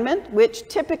commandment, which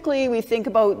typically we think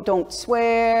about don't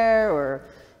swear or,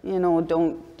 you know,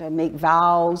 don't make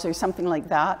vows or something like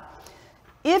that.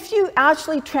 If you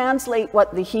actually translate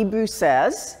what the Hebrew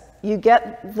says, you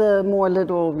get the more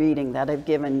literal reading that I've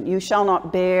given. You shall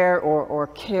not bear or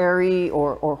carry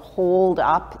or hold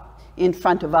up in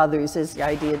front of others is the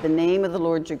idea, the name of the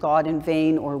Lord your God in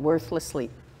vain or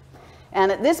worthlessly.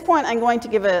 And at this point, I'm going to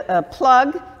give a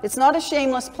plug. It's not a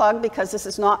shameless plug because this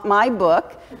is not my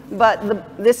book,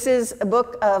 but this is a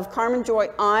book of Carmen Joy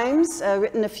Imes,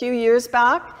 written a few years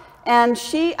back, and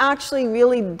she actually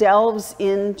really delves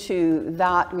into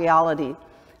that reality.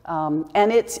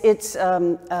 And it's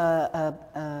a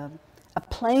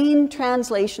plain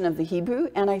translation of the Hebrew,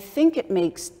 and I think it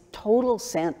makes total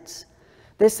sense.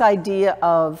 This idea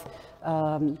of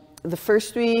the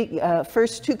first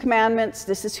two commandments,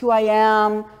 this is who I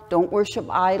am, don't worship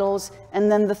idols.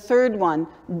 And then the third one,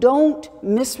 don't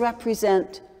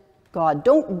misrepresent God.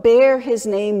 Don't bear his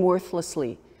name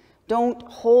worthlessly. Don't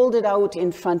hold it out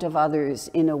in front of others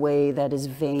in a way that is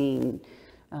vain.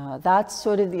 That's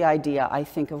sort of the idea, I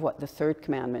think, of what the third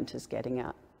commandment is getting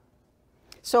at.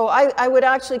 So I would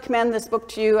actually commend this book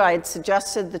to you. I had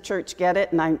suggested the church get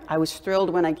it, and I was thrilled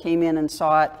when I came in and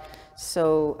saw it.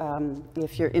 So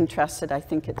if you're interested, I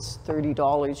think it's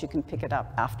 $30. You can pick it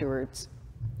up afterwards.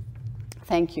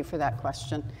 Thank you for that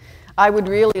question. I would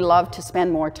really love to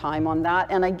spend more time on that,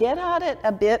 and I get at it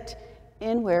a bit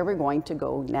in where we're going to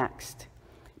go next.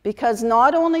 Because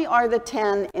not only are the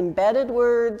 10 embedded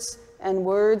words and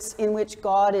words in which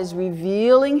God is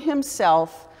revealing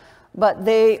himself, but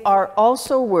they are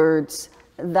also words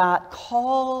that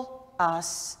call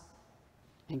us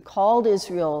and called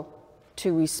Israel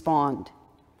to respond.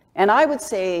 And I would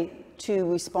say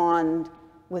to respond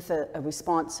with a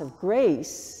response of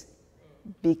grace,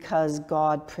 because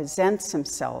God presents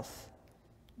himself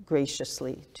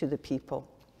graciously to the people.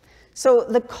 So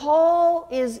the call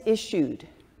is issued.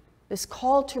 this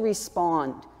call to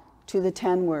respond to the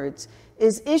 10 words,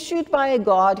 is issued by a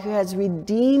God who has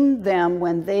redeemed them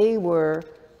when they were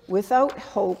without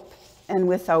hope and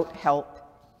without help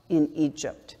in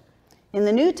Egypt. In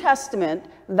the New Testament,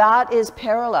 that is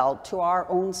parallel to our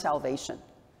own salvation.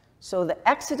 So the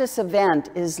Exodus event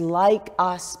is like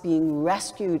us being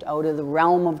rescued out of the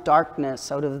realm of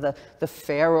darkness, out of the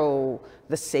Pharaoh,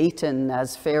 the Satan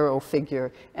as Pharaoh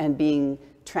figure, and being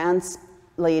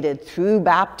translated through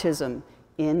baptism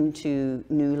into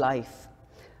new life.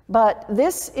 But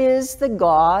this is the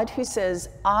God who says,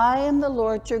 I am the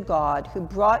Lord your God who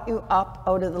brought you up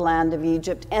out of the land of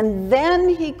Egypt. And then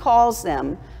he calls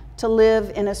them to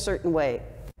live in a certain way.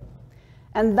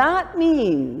 And that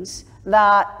means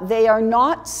that they are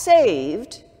not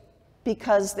saved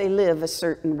because they live a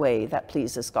certain way that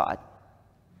pleases God.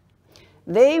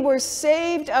 They were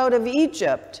saved out of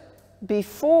Egypt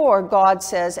before God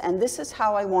says, and this is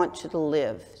how I want you to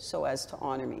live so as to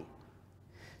honor me.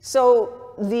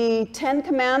 So the 10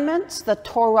 Commandments, the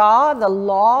Torah, the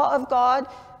law of God,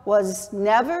 was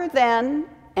never then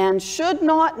and should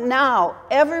not now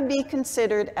ever be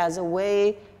considered as a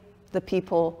way the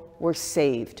people were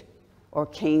saved or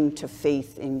came to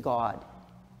faith in God.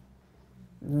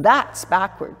 That's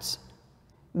backwards,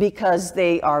 because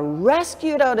they are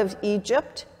rescued out of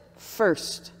Egypt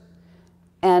first.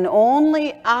 And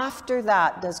only after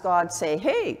that does God say,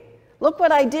 hey, look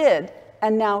what I did,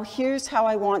 and now here's how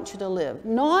I want you to live.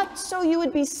 Not so you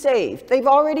would be saved. They've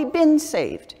already been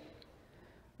saved.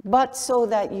 But so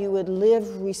that you would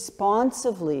live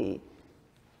responsively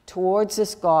towards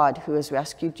this God who has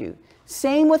rescued you.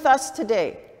 Same with us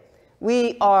today.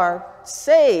 We are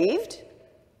saved,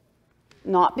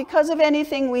 not because of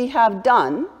anything we have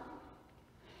done,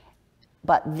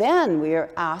 but then we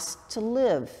are asked to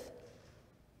live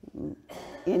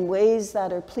in ways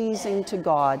that are pleasing to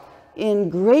God, in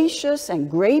gracious and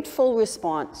grateful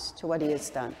response to what he has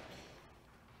done.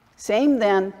 Same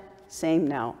then, same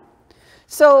now.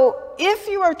 So if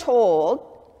you are told,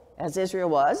 as Israel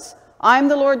was, I'm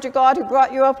the Lord your God who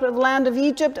brought you up out of the land of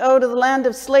Egypt, out of the land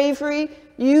of slavery,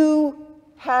 you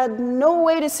had no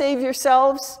way to save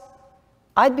yourselves,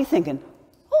 I'd be thinking,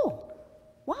 oh,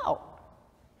 wow.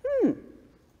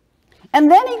 And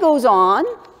then he goes on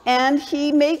and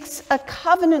he makes a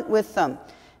covenant with them.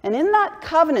 And in that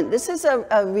covenant, this is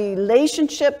a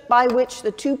relationship by which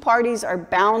the two parties are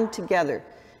bound together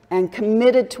and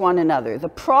committed to one another. The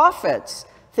prophets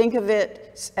think of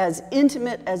it as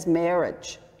intimate as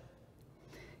marriage.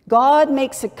 God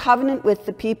makes a covenant with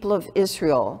the people of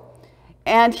Israel,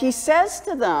 and he says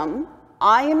to them,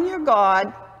 I am your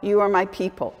God, you are my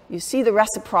people. You see the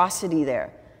reciprocity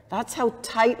there. That's how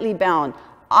tightly bound.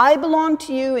 I belong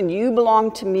to you and you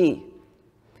belong to me.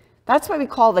 That's what we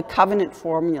call the covenant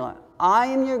formula. I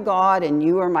am your God and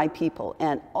you are my people.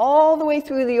 And all the way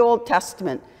through the Old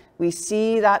Testament, we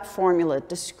see that formula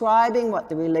describing what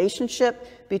the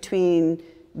relationship between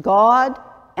God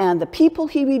and the people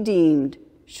he redeemed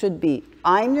should be.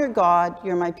 I'm your God,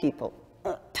 you're my people.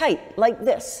 Tight, like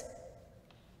this.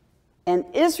 And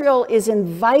Israel is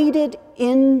invited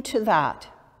into that.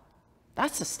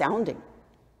 That's astounding.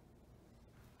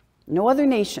 No other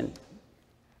nation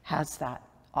has that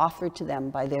offered to them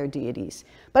by their deities.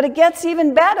 But it gets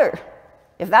even better.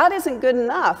 If that isn't good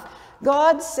enough,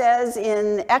 God says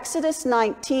in Exodus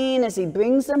 19, as he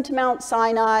brings them to Mount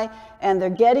Sinai and they're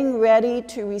getting ready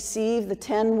to receive the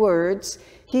 10 words,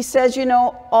 he says, you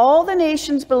know, all the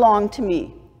nations belong to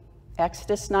me.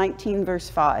 Exodus 19, verse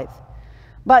 5.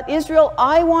 But Israel,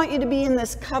 I want you to be in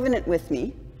this covenant with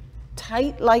me,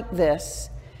 tight like this,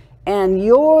 and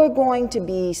you're going to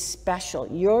be special.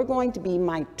 You're going to be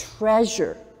my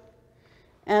treasure.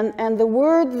 And the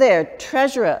word there,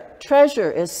 treasure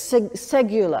is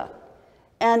segula.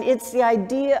 And it's the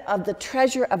idea of the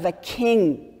treasure of a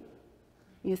king.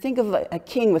 You think of a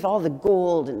king with all the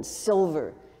gold and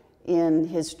silver in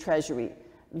his treasury.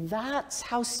 That's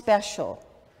how special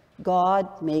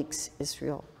God makes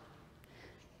Israel.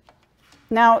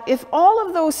 Now, if all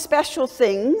of those special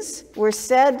things were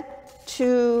said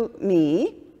to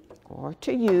me, or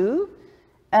to you,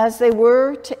 as they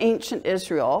were to ancient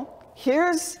Israel,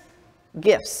 here's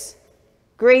gifts,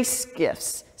 grace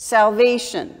gifts,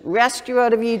 salvation, rescue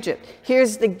out of Egypt.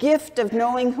 Here's the gift of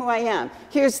knowing who I am.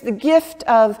 Here's the gift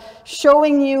of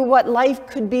showing you what life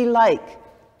could be like.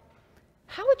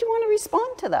 How would you want to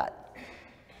respond to that?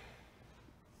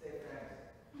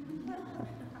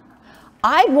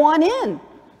 I'd want in.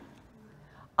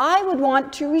 I would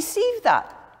want to receive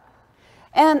that.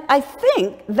 And I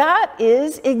think that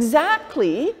is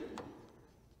exactly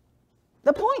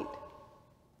the point.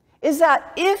 is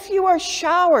that if you are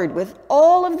showered with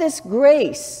all of this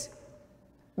grace,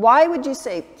 why would you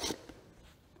say,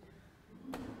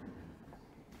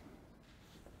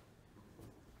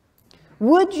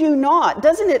 would you not?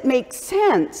 Doesn't it make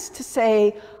sense to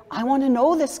say, I want to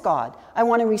know this God. I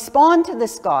want to respond to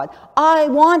this God. I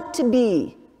want to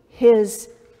be his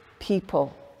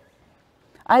people.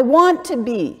 I want to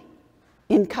be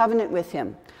in covenant with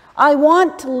him. I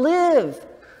want to live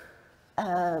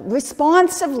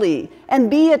responsively and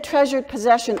be a treasured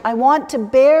possession. I want to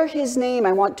bear his name.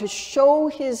 I want to show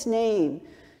his name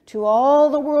to all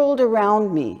the world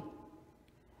around me,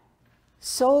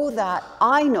 so that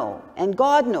I know, and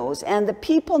God knows, and the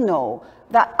people know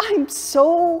that I'm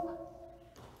so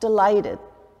delighted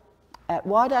at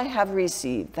what I have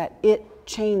received that it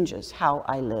changes how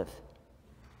I live.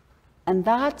 And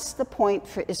that's the point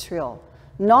for Israel.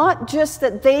 Not just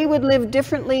that they would live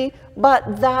differently,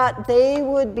 but that they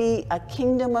would be a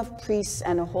kingdom of priests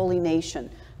and a holy nation.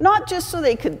 Not just so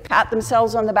they could pat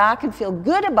themselves on the back and feel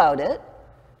good about it,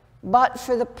 but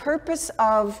for the purpose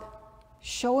of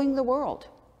showing the world.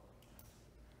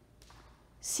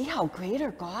 See how great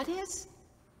our God is?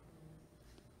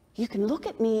 You can look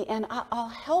at me and I'll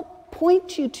help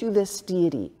point you to this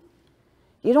deity.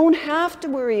 You don't have to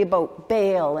worry about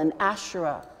Baal and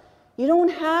Asherah. You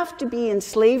don't have to be in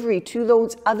slavery to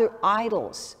those other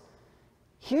idols.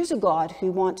 Here's a God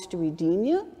who wants to redeem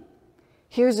you.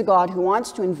 Here's a God who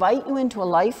wants to invite you into a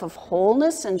life of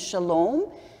wholeness and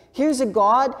shalom. Here's a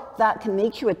God that can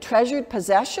make you a treasured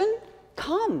possession.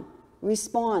 Come,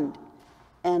 respond,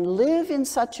 and live in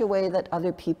such a way that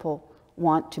other people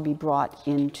want to be brought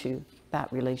into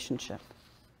that relationship.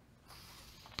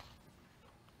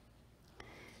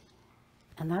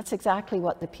 And that's exactly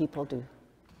what the people do.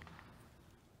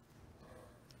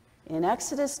 In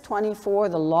Exodus 24,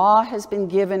 the law has been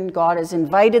given. God has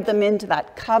invited them into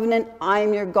that covenant.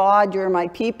 I'm your God, you're my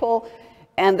people.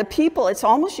 And the people, it's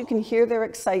almost you can hear their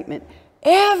excitement.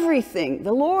 Everything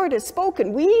the Lord has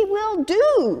spoken, we will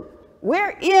do.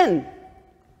 We're in.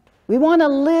 We want to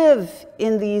live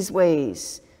in these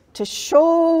ways to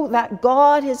show that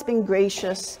God has been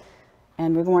gracious,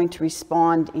 and we're going to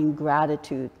respond in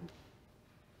gratitude.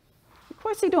 Of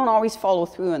course, they don't always follow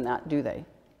through in that, do they?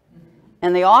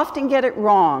 And they often get it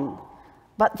wrong,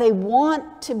 but they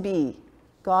want to be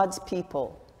God's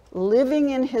people,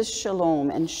 living in his shalom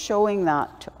and showing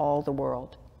that to all the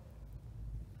world,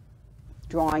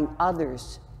 drawing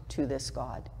others to this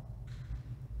God.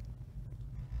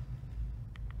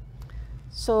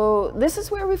 So this is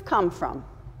where we've come from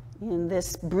in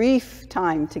this brief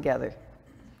time together.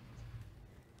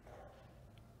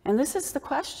 And this is the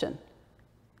question.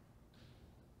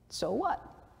 So what?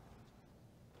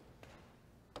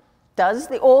 Does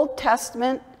the Old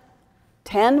Testament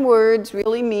 10 words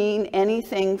really mean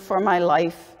anything for my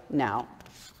life now?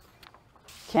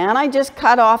 Can I just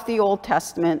cut off the Old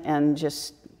Testament and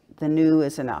just the new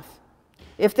is enough?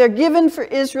 If they're given for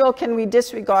Israel, can we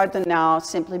disregard them now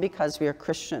simply because we are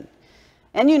Christian?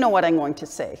 And you know what I'm going to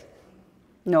say.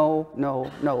 No,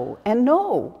 no, no, and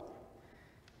no.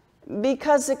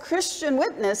 Because the Christian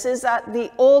witness is that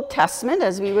the Old Testament,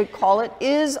 as we would call it,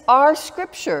 is our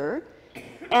scripture,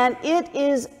 and it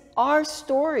is our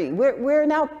story. We're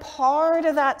now part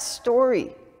of that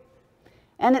story.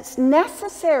 And it's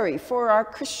necessary for our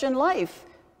Christian life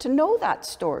to know that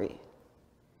story.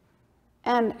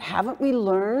 And haven't we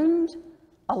learned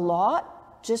a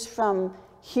lot just from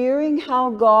hearing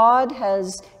how God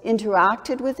has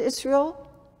interacted with Israel?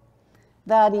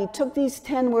 That he took these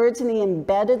 10 words and he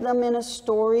embedded them in a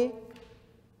story?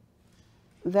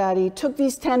 That he took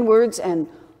these 10 words and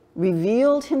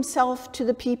revealed himself to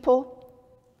the people?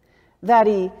 That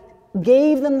he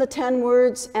gave them the 10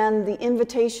 words and the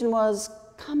invitation was,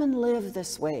 come and live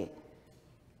this way,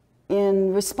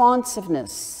 in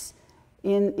responsiveness,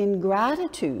 in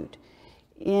gratitude,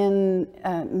 in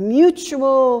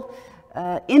mutual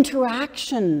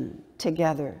interaction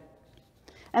together.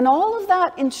 And all of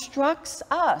that instructs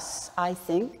us, I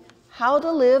think, how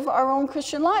to live our own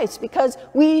Christian lives, because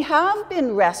we have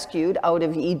been rescued out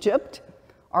of Egypt,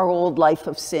 our old life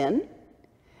of sin,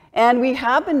 and we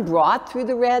have been brought through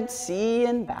the Red Sea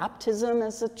in baptism,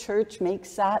 as the church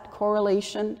makes that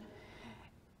correlation.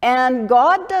 And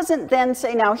God doesn't then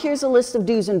say, now here's a list of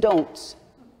do's and don'ts.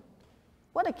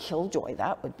 What a killjoy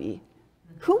that would be.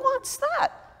 Who wants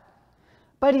that?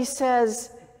 But he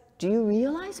says, do you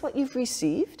realize what you've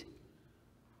received?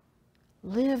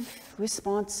 Live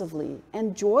responsively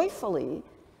and joyfully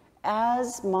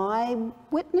as my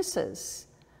witnesses,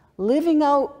 living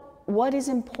out what is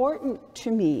important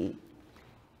to me.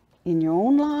 in your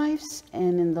own lives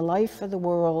and in the life of the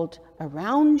world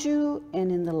around you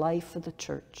and in the life of the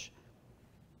church.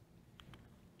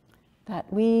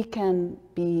 That we can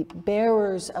be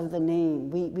bearers of the name.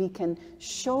 We can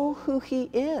show who he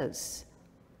is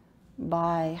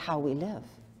by how we live.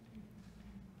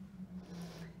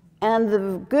 And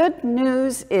the good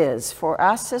news is for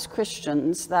us as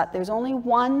Christians that there's only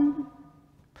one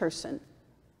person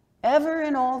ever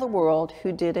in all the world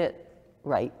who did it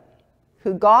right,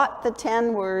 who got the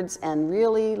 10 words and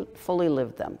really fully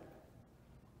lived them.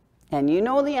 And you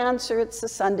know the answer, it's the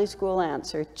Sunday school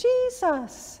answer,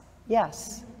 Jesus.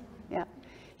 Yes, yeah.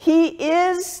 He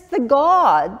is the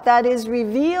God that is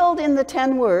revealed in the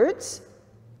 10 words.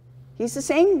 He's the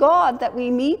same God that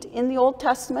we meet in the Old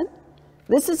Testament.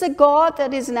 This is a God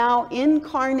that is now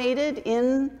incarnated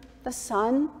in the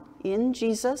Son, in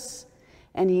Jesus.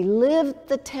 And he lived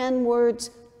the 10 words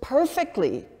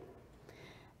perfectly.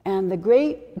 And the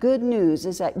great good news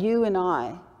is that you and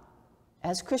I,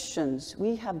 as Christians,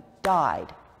 we have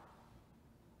died.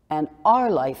 And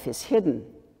our life is hidden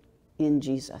in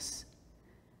Jesus.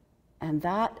 And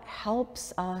that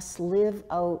helps us live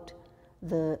out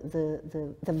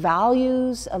the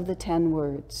values of the 10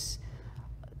 words,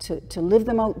 to live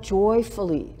them out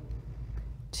joyfully,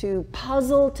 to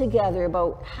puzzle together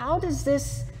about how does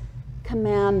this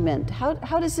commandment,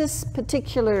 how does this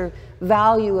particular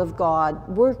value of God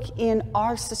work in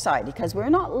our society? Because we're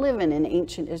not living in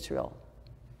ancient Israel.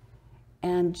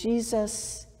 And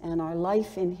Jesus and our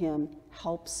life in him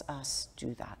helps us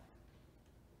do that.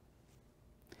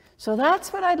 So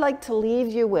that's what I'd like to leave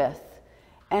you with.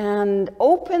 And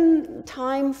open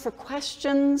time for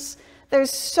questions. There's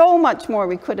so much more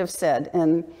we could have said.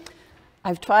 And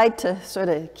I've tried to sort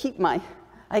of keep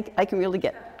I can really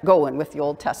get going with the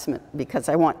Old Testament because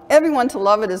I want everyone to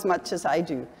love it as much as I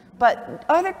do. But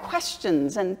are there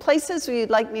questions and places where you'd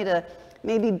like me to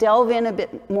maybe delve in a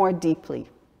bit more deeply?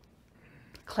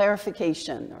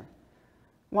 Clarification or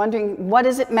wondering, what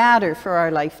does it matter for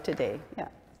our life today? Yeah.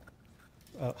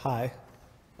 Hi,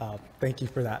 thank you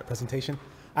for that presentation.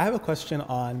 I have a question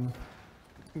on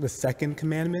the second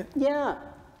commandment. Yeah.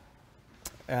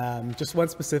 Just one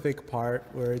specific part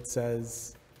where it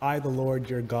says, I, the Lord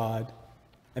your God,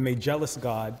 am a jealous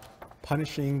God,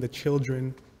 punishing the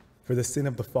children for the sin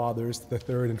of the fathers to the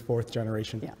third and fourth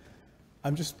generation. Yeah.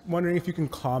 I'm just wondering if you can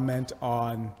comment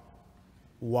on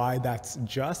why that's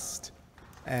just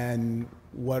and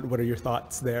what are your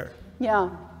thoughts there? Yeah,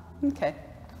 okay,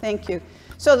 thank you.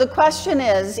 So the question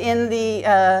is, in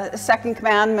the second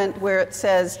commandment where it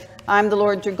says, I'm the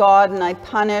Lord your God and I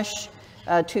punish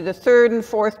to the third and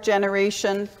fourth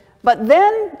generation, but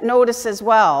then notice as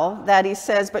well that he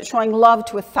says, but showing love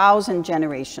to 1,000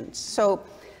 generations. So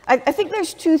I think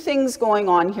there's two things going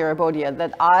on here, Abodia,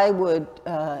 that I would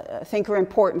think are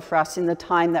important for us in the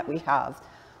time that we have.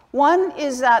 One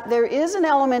is that there is an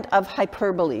element of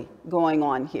hyperbole going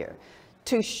on here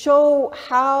to show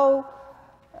how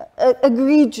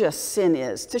egregious sin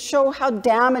is, to show how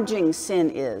damaging sin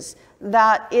is,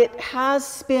 that it has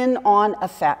spin-on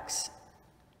effects.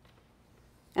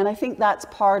 And I think that's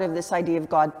part of this idea of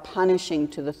God punishing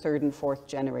to the third and fourth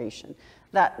generation.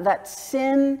 That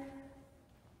sin,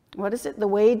 what is it? The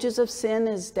wages of sin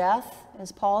is death,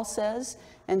 as Paul says.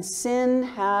 And sin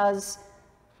has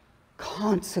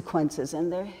consequences,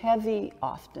 and they're heavy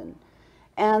often.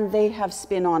 And they have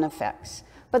spin-on effects.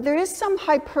 But there is some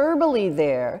hyperbole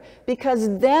there,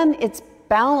 because then it's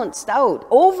balanced out,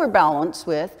 overbalanced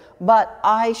with, but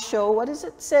I show, what does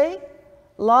it say?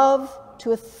 Love to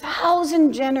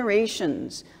 1,000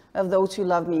 generations of those who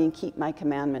love me and keep my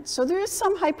commandments. So there is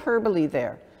some hyperbole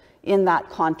there in that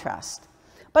contrast.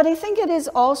 But I think it is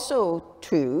also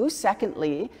true,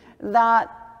 secondly, that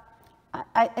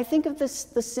I think of the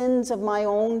sins of my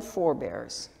own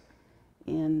forebears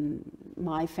in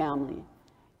my family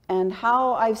and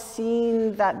how I've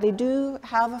seen that they do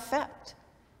have effect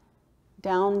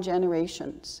down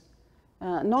generations.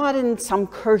 Not in some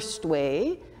cursed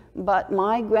way, but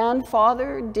my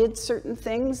grandfather did certain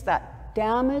things that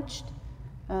damaged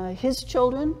his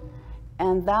children,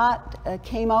 and that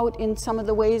came out in some of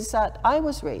the ways that I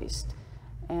was raised.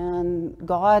 And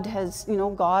God has,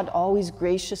 God always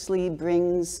graciously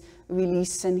brings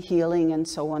release and healing and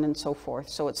so on and so forth.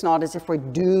 So it's not as if we're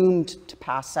doomed to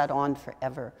pass that on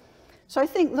forever. So I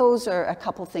think those are a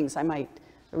couple things I might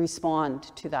respond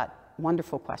to that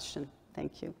wonderful question.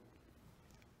 Thank you.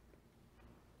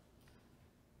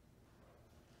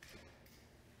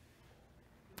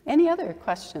 Any other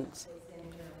questions?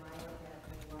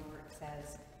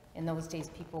 In those days,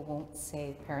 people won't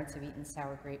say, parents have eaten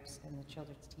sour grapes and the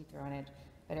children's teeth are on edge.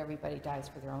 but everybody dies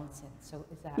for their own sins. So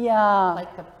is that Yeah.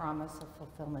 like the promise of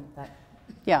fulfillment that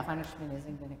Yeah. punishment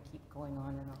isn't going to keep going on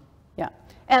and on? Yeah,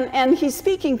 and he's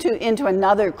speaking into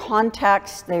another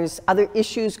context. There's other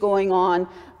issues going on,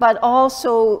 but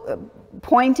also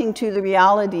pointing to the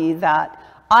reality that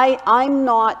I'm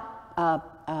not,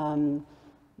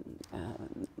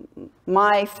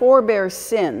 my forebears'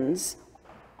 sins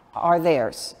are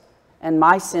theirs, and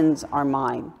my sins are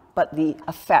mine, but the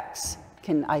effects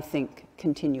can, I think,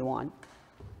 continue on.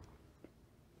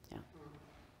 Yeah.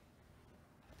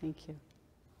 Thank you.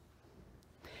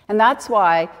 And that's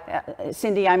why,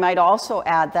 Cindy, I might also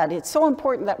add that it's so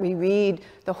important that we read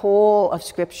the whole of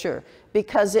Scripture,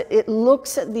 because it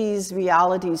looks at these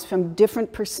realities from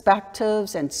different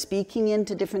perspectives and speaking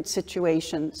into different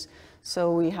situations.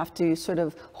 So we have to sort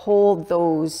of hold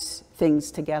those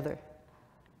things together.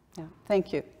 Yeah,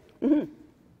 thank you. Mm-hmm.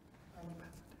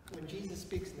 When Jesus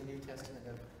speaks in the New Testament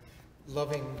of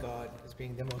loving God as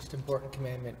being the most important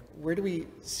commandment, where do we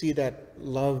see that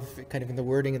love kind of in the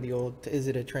wording in the Old? Is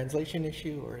it a translation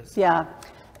issue, or is Yeah.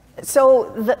 So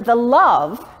the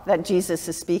love that Jesus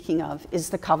is speaking of is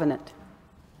the covenant.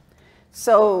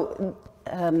 So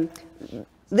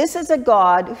this is a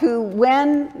God who,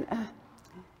 when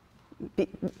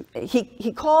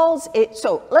he calls it,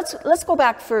 so let's go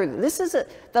back further.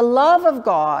 The love of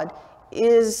God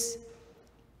is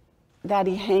that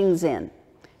he hangs in.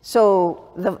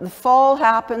 So the fall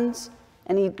happens,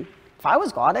 and if I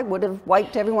was God, I would have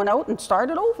wiped everyone out and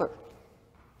started over.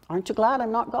 Aren't you glad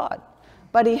I'm not God?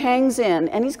 But he hangs in,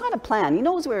 and he's got a plan. He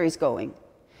knows where he's going.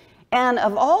 And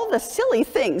of all the silly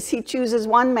things, he chooses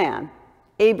one man,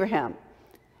 Abraham,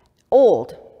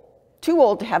 old, too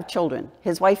old to have children.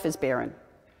 His wife is barren.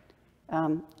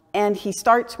 And he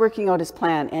starts working out his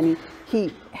plan, and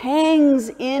he hangs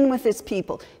in with his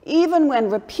people, even when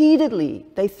repeatedly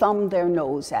they thumb their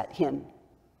nose at him.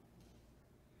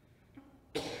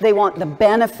 They want the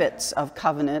benefits of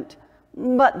covenant,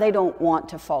 but they don't want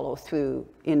to follow through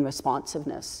in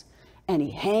responsiveness. And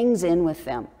he hangs in with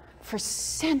them for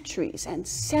centuries and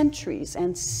centuries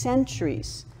and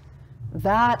centuries.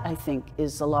 That, I think,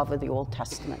 is the love of the Old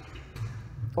Testament,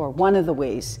 or one of the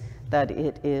ways that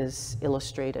it is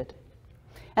illustrated.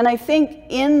 And I think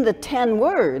in the 10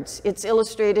 words, it's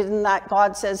illustrated in that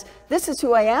God says, this is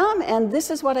who I am, and this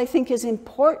is what I think is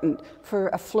important for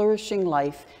a flourishing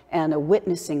life and a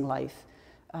witnessing life.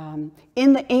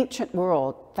 In the ancient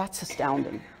world, that's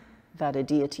astounding that a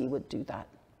deity would do that.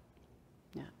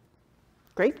 Yeah.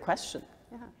 Great question.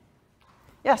 Yeah.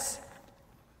 Yes.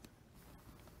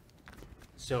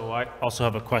 So I also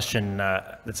have a question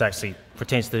that's actually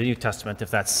pertains to the New Testament,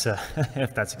 if that's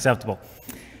if that's acceptable.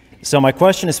 So my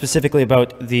question is specifically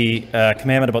about the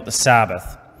commandment about the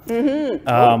Sabbath.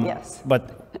 Mm-hmm. Yes.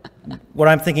 But what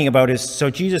I'm thinking about is,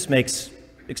 so Jesus makes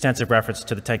extensive reference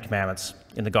to the Ten Commandments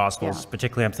in the Gospels. Yeah.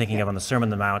 Particularly, I'm thinking of on the Sermon on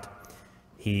the Mount.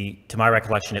 He, to my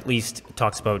recollection at least,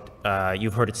 talks about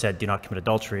you've heard it said, do not commit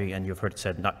adultery, and you've heard it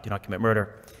said, do not commit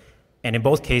murder. And in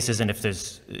both cases, and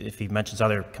if he mentions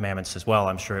other commandments as well,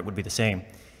 I'm sure it would be the same.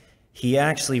 He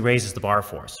actually raises the bar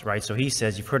for us, right? So he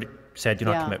says, you've heard it said, do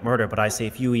not commit murder, but I say,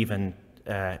 if you even,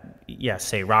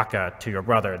 say raka to your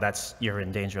brother, you're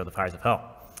in danger of the fires of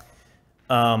hell.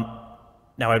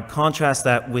 Now, I'd contrast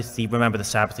that with the remember the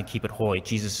Sabbath and keep it holy.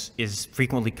 Jesus is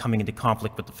frequently coming into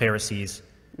conflict with the Pharisees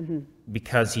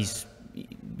because he's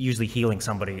usually healing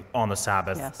somebody on the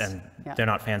Sabbath, and they're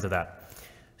not fans of that.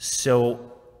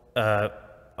 So I,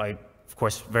 of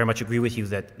course, very much agree with you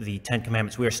that the Ten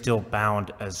Commandments, we are still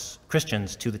bound as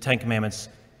Christians to the Ten Commandments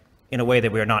in a way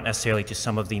that we are not necessarily to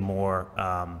some of the more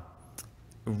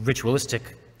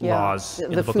ritualistic laws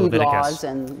in the book of Leviticus. Laws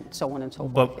and so on and so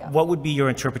forth. But what would be your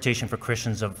interpretation for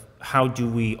Christians of how do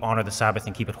we honor the Sabbath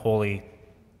and keep it holy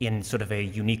in sort of a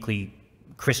uniquely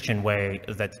Christian way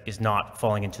that is not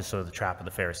falling into sort of the trap of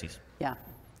the Pharisees? Yeah.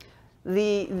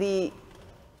 The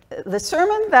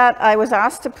sermon that I was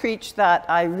asked to preach that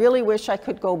I really wish I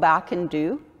could go back and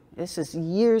do, this is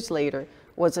years later,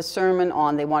 was a sermon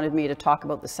on, they wanted me to talk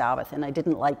about the Sabbath, and I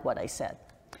didn't like what I said.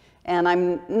 And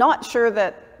I'm not sure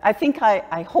that,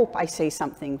 I hope I say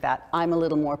something that I'm a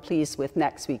little more pleased with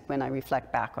next week when I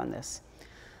reflect back on this.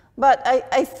 But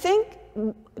I think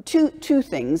two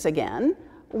things again.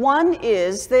 One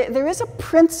is there is a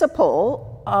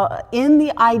principle in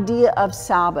the idea of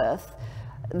Sabbath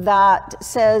that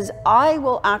says I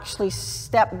will actually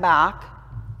step back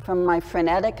from my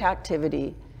frenetic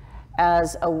activity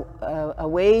as a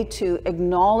way to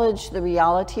acknowledge the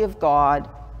reality of God,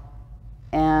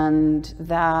 and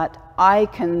that I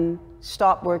can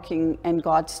stop working and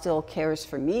God still cares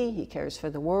for me, he cares for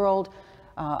the world.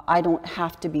 I don't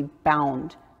have to be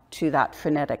bound to that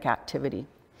frenetic activity.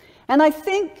 And I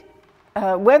think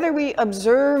whether we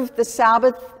observe the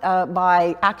Sabbath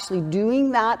by actually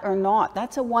doing that or not,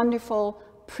 that's a wonderful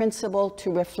principle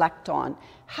to reflect on.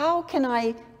 How can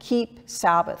I keep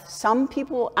Sabbath? Some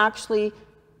people actually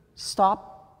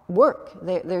stop work.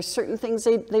 There's certain things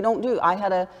they don't do. I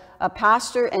had a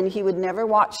pastor, and he would never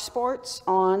watch sports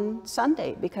on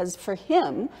Sunday because for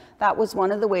him, that was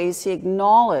one of the ways he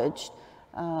acknowledged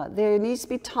there needs to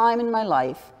be time in my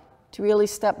life to really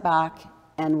step back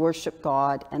and worship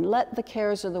God and let the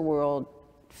cares of the world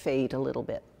fade a little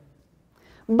bit.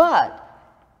 But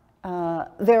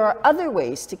there are other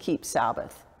ways to keep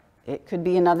Sabbath. It could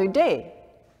be another day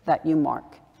that you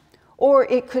mark, or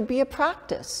it could be a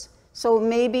practice. So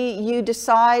maybe you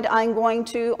decide I'm going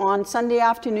to, on Sunday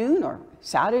afternoon or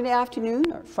Saturday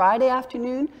afternoon or Friday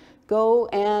afternoon, go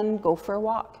for a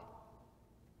walk.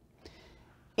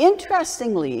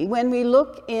 Interestingly, when we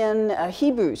look in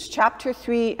Hebrews chapter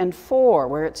 3 and 4,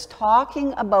 where it's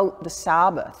talking about the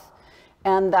Sabbath,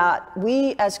 and that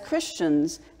we as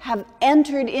Christians have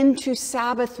entered into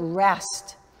Sabbath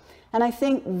rest. And I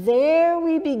think there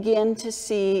we begin to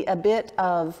see a bit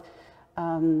of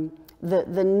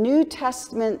the New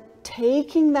Testament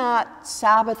taking that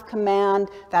Sabbath command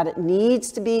that it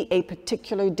needs to be a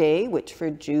particular day, which for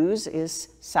Jews is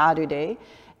Saturday,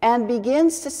 and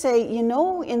begins to say, you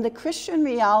know, in the Christian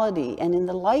reality and in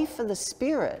the life of the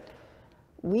Spirit,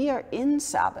 we are in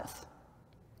Sabbath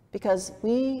because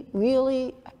we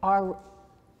really are,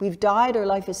 we've died, our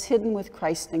life is hidden with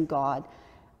Christ in God.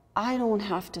 I don't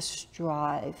have to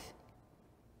strive.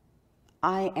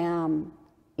 I am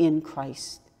in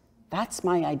Christ. That's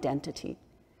my identity.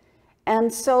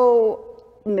 And so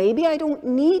maybe I don't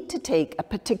need to take a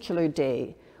particular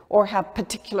day or have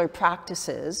particular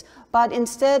practices, but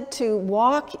instead to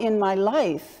walk in my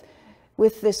life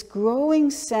with this growing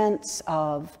sense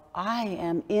of I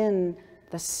am in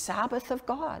the Sabbath of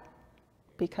God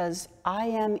because I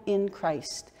am in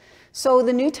Christ. So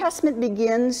the New Testament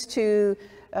begins to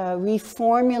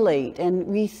reformulate and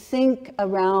rethink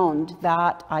around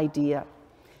that idea.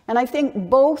 And I think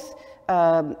both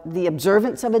the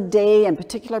observance of a day and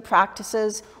particular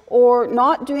practices, or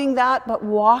not doing that but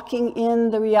walking in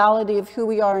the reality of who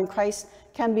we are in Christ,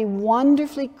 can be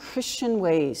wonderfully Christian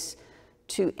ways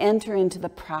to enter into the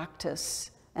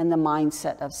practice and the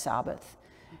mindset of Sabbath.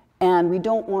 And we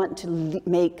don't want to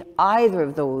make either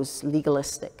of those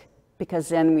legalistic, because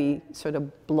then we sort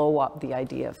of blow up the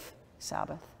idea of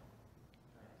Sabbath.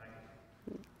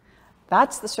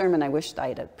 That's the sermon I wished I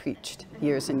had preached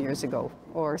years and years ago,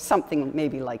 or something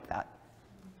maybe like that.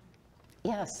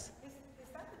 Yes? Is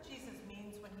that what Jesus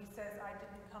means when he says, I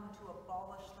didn't come to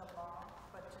abolish the law,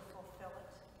 but to fulfill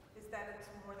it? Is that it's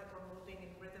more that we're moving in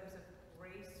rhythms of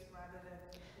grace rather than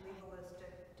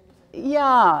legalistic do's and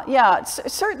don'ts? Yeah.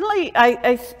 Certainly,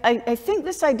 I think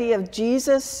this idea of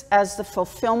Jesus as the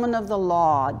fulfillment of the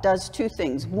law does two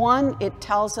things. One, it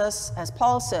tells us, as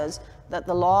Paul says, that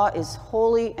the law is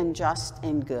holy and just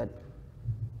and good.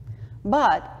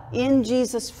 But in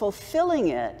Jesus fulfilling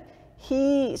it,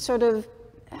 he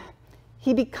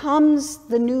becomes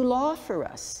the new law for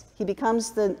us. He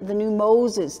becomes the new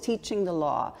Moses teaching the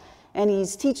law, and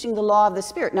he's teaching the law of the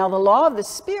Spirit. Now, the law of the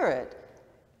Spirit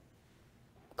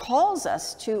calls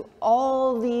us to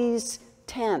all these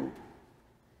 10.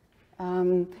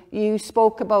 You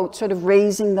spoke about sort of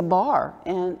raising the bar,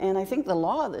 and I think the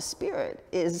law of the Spirit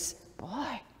is,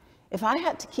 boy, if I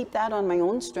had to keep that on my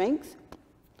own strength,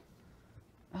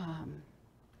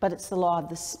 but it's the law of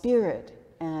the Spirit,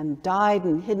 and died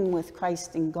and hidden with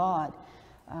Christ in God.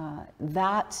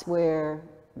 That's where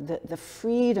the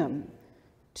freedom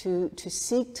to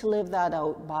seek to live that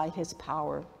out by his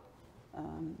power,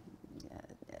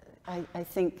 I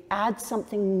think adds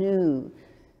something new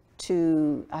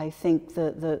to, I think,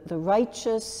 the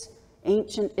righteous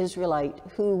ancient Israelite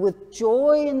who with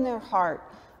joy in their heart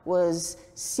was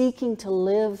seeking to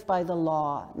live by the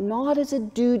law, not as a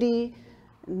duty,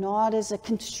 not as a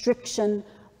constriction,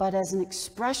 but as an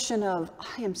expression of,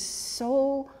 I am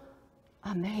so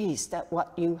amazed at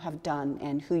what you have done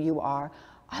and who you are.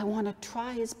 I want to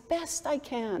try as best I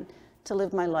can to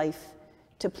live my life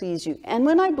to please you. And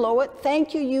when I blow it,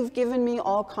 thank you, you've given me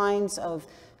all kinds of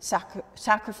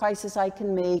sacrifices I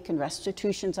can make and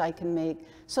restitutions I can make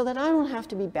so that I don't have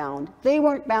to be bound. They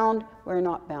weren't bound, we're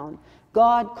not bound.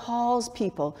 God calls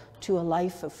people to a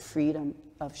life of freedom,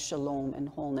 of shalom and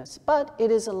wholeness. But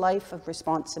it is a life of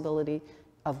responsibility,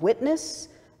 of witness,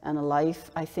 and a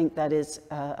life, I think, that is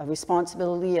a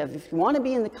responsibility of, if you want to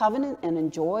be in the covenant and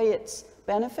enjoy its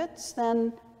benefits,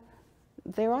 then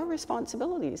there are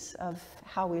responsibilities of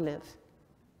how we live.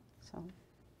 So.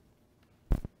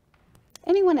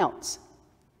 Anyone else?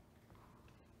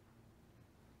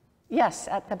 Yes,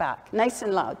 at the back, nice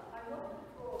and loud. I want to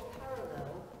draw a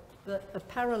parallel, but a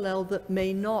parallel that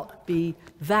may not be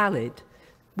valid.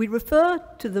 We refer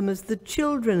to them as the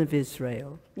children of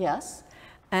Israel. Yes.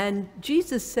 And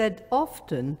Jesus said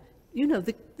often, you know,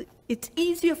 it's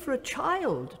easier for a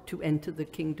child to enter the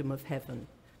kingdom of heaven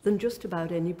than just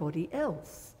about anybody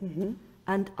else. Mm-hmm.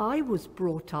 And I was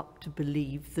brought up to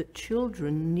believe that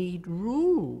children need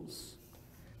rules.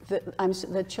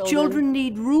 The Children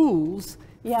need rules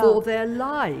for their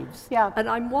lives. Yeah. And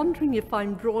I'm wondering if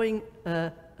I'm drawing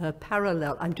a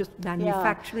parallel. I'm just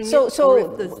manufacturing So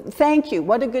thank you.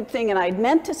 What a good thing. And I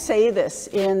meant to say this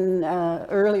in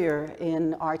earlier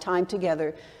in our time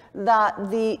together, that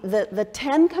the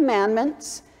Ten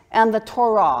Commandments and the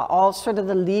Torah, all sort of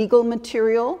the legal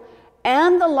material,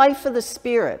 and the life of the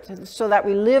Spirit, so that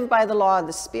we live by the law of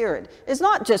the Spirit, is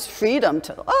not just freedom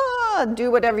to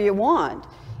do whatever you want.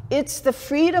 It's the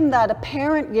freedom that a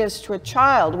parent gives to a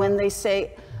child when they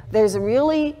say, there's a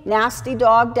really nasty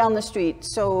dog down the street,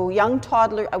 so young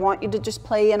toddler, I want you to just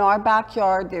play in our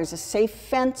backyard. There's a safe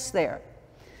fence there.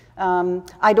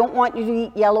 I don't want you to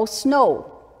eat yellow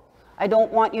snow. I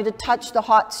don't want you to touch the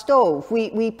hot stove.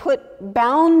 We put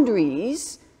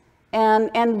boundaries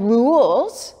and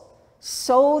rules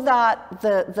so that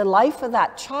the life of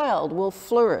that child will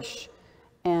flourish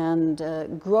and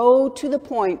grow to the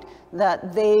point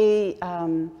that they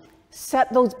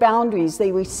set those boundaries,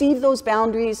 they receive those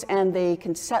boundaries, and they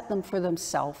can set them for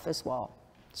themselves as well.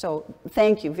 So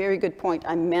thank you, very good point.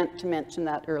 I meant to mention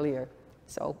that earlier.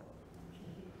 So,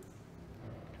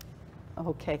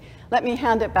 okay, let me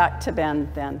hand it back to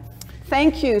Ben then.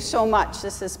 Thank you so much.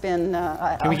 This has been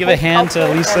Can we give a hand to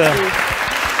Lissa?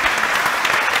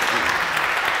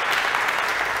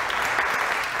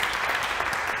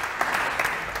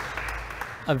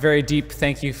 A very deep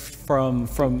thank you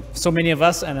from so many of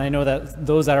us, and I know that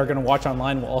those that are going to watch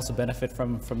online will also benefit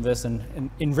from this and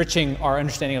enriching our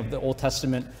understanding of the Old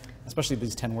Testament, especially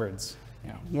these 10 words.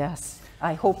 Yeah. Yes,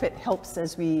 I hope it helps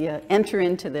as we enter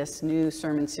into this new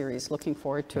sermon series. Looking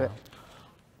forward to it.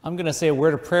 I'm going to say a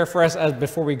word of prayer for us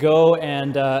before we go,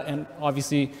 and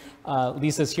obviously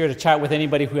Lisa's here to chat with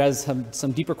anybody who has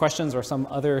some deeper questions or some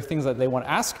other things that they want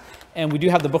to ask. And we do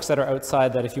have the books that are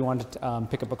outside that if you want to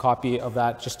pick up a copy of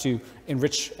that just to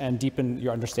enrich and deepen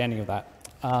your understanding of that.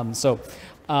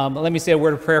 Let me say a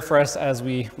word of prayer for us as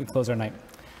we close our night.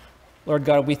 Lord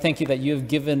God, we thank you that you have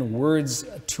given words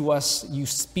to us, you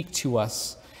speak to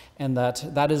us, and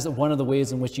that is one of the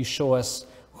ways in which you show us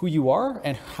who you are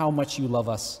and how much you love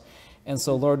us. And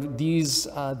so, Lord, these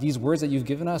words that you've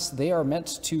given us, they are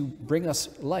meant to bring us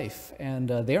life, and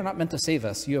they are not meant to save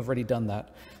us. You have already done that.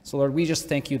 So, Lord, we just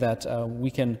thank you that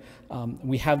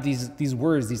we have these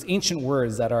words, these ancient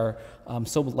words that are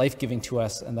so life-giving to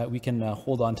us, and that we can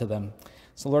hold on to them.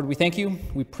 So, Lord, we thank you,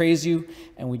 we praise you,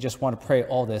 and we just want to pray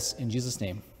all this in Jesus'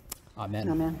 name. Amen.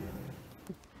 Amen.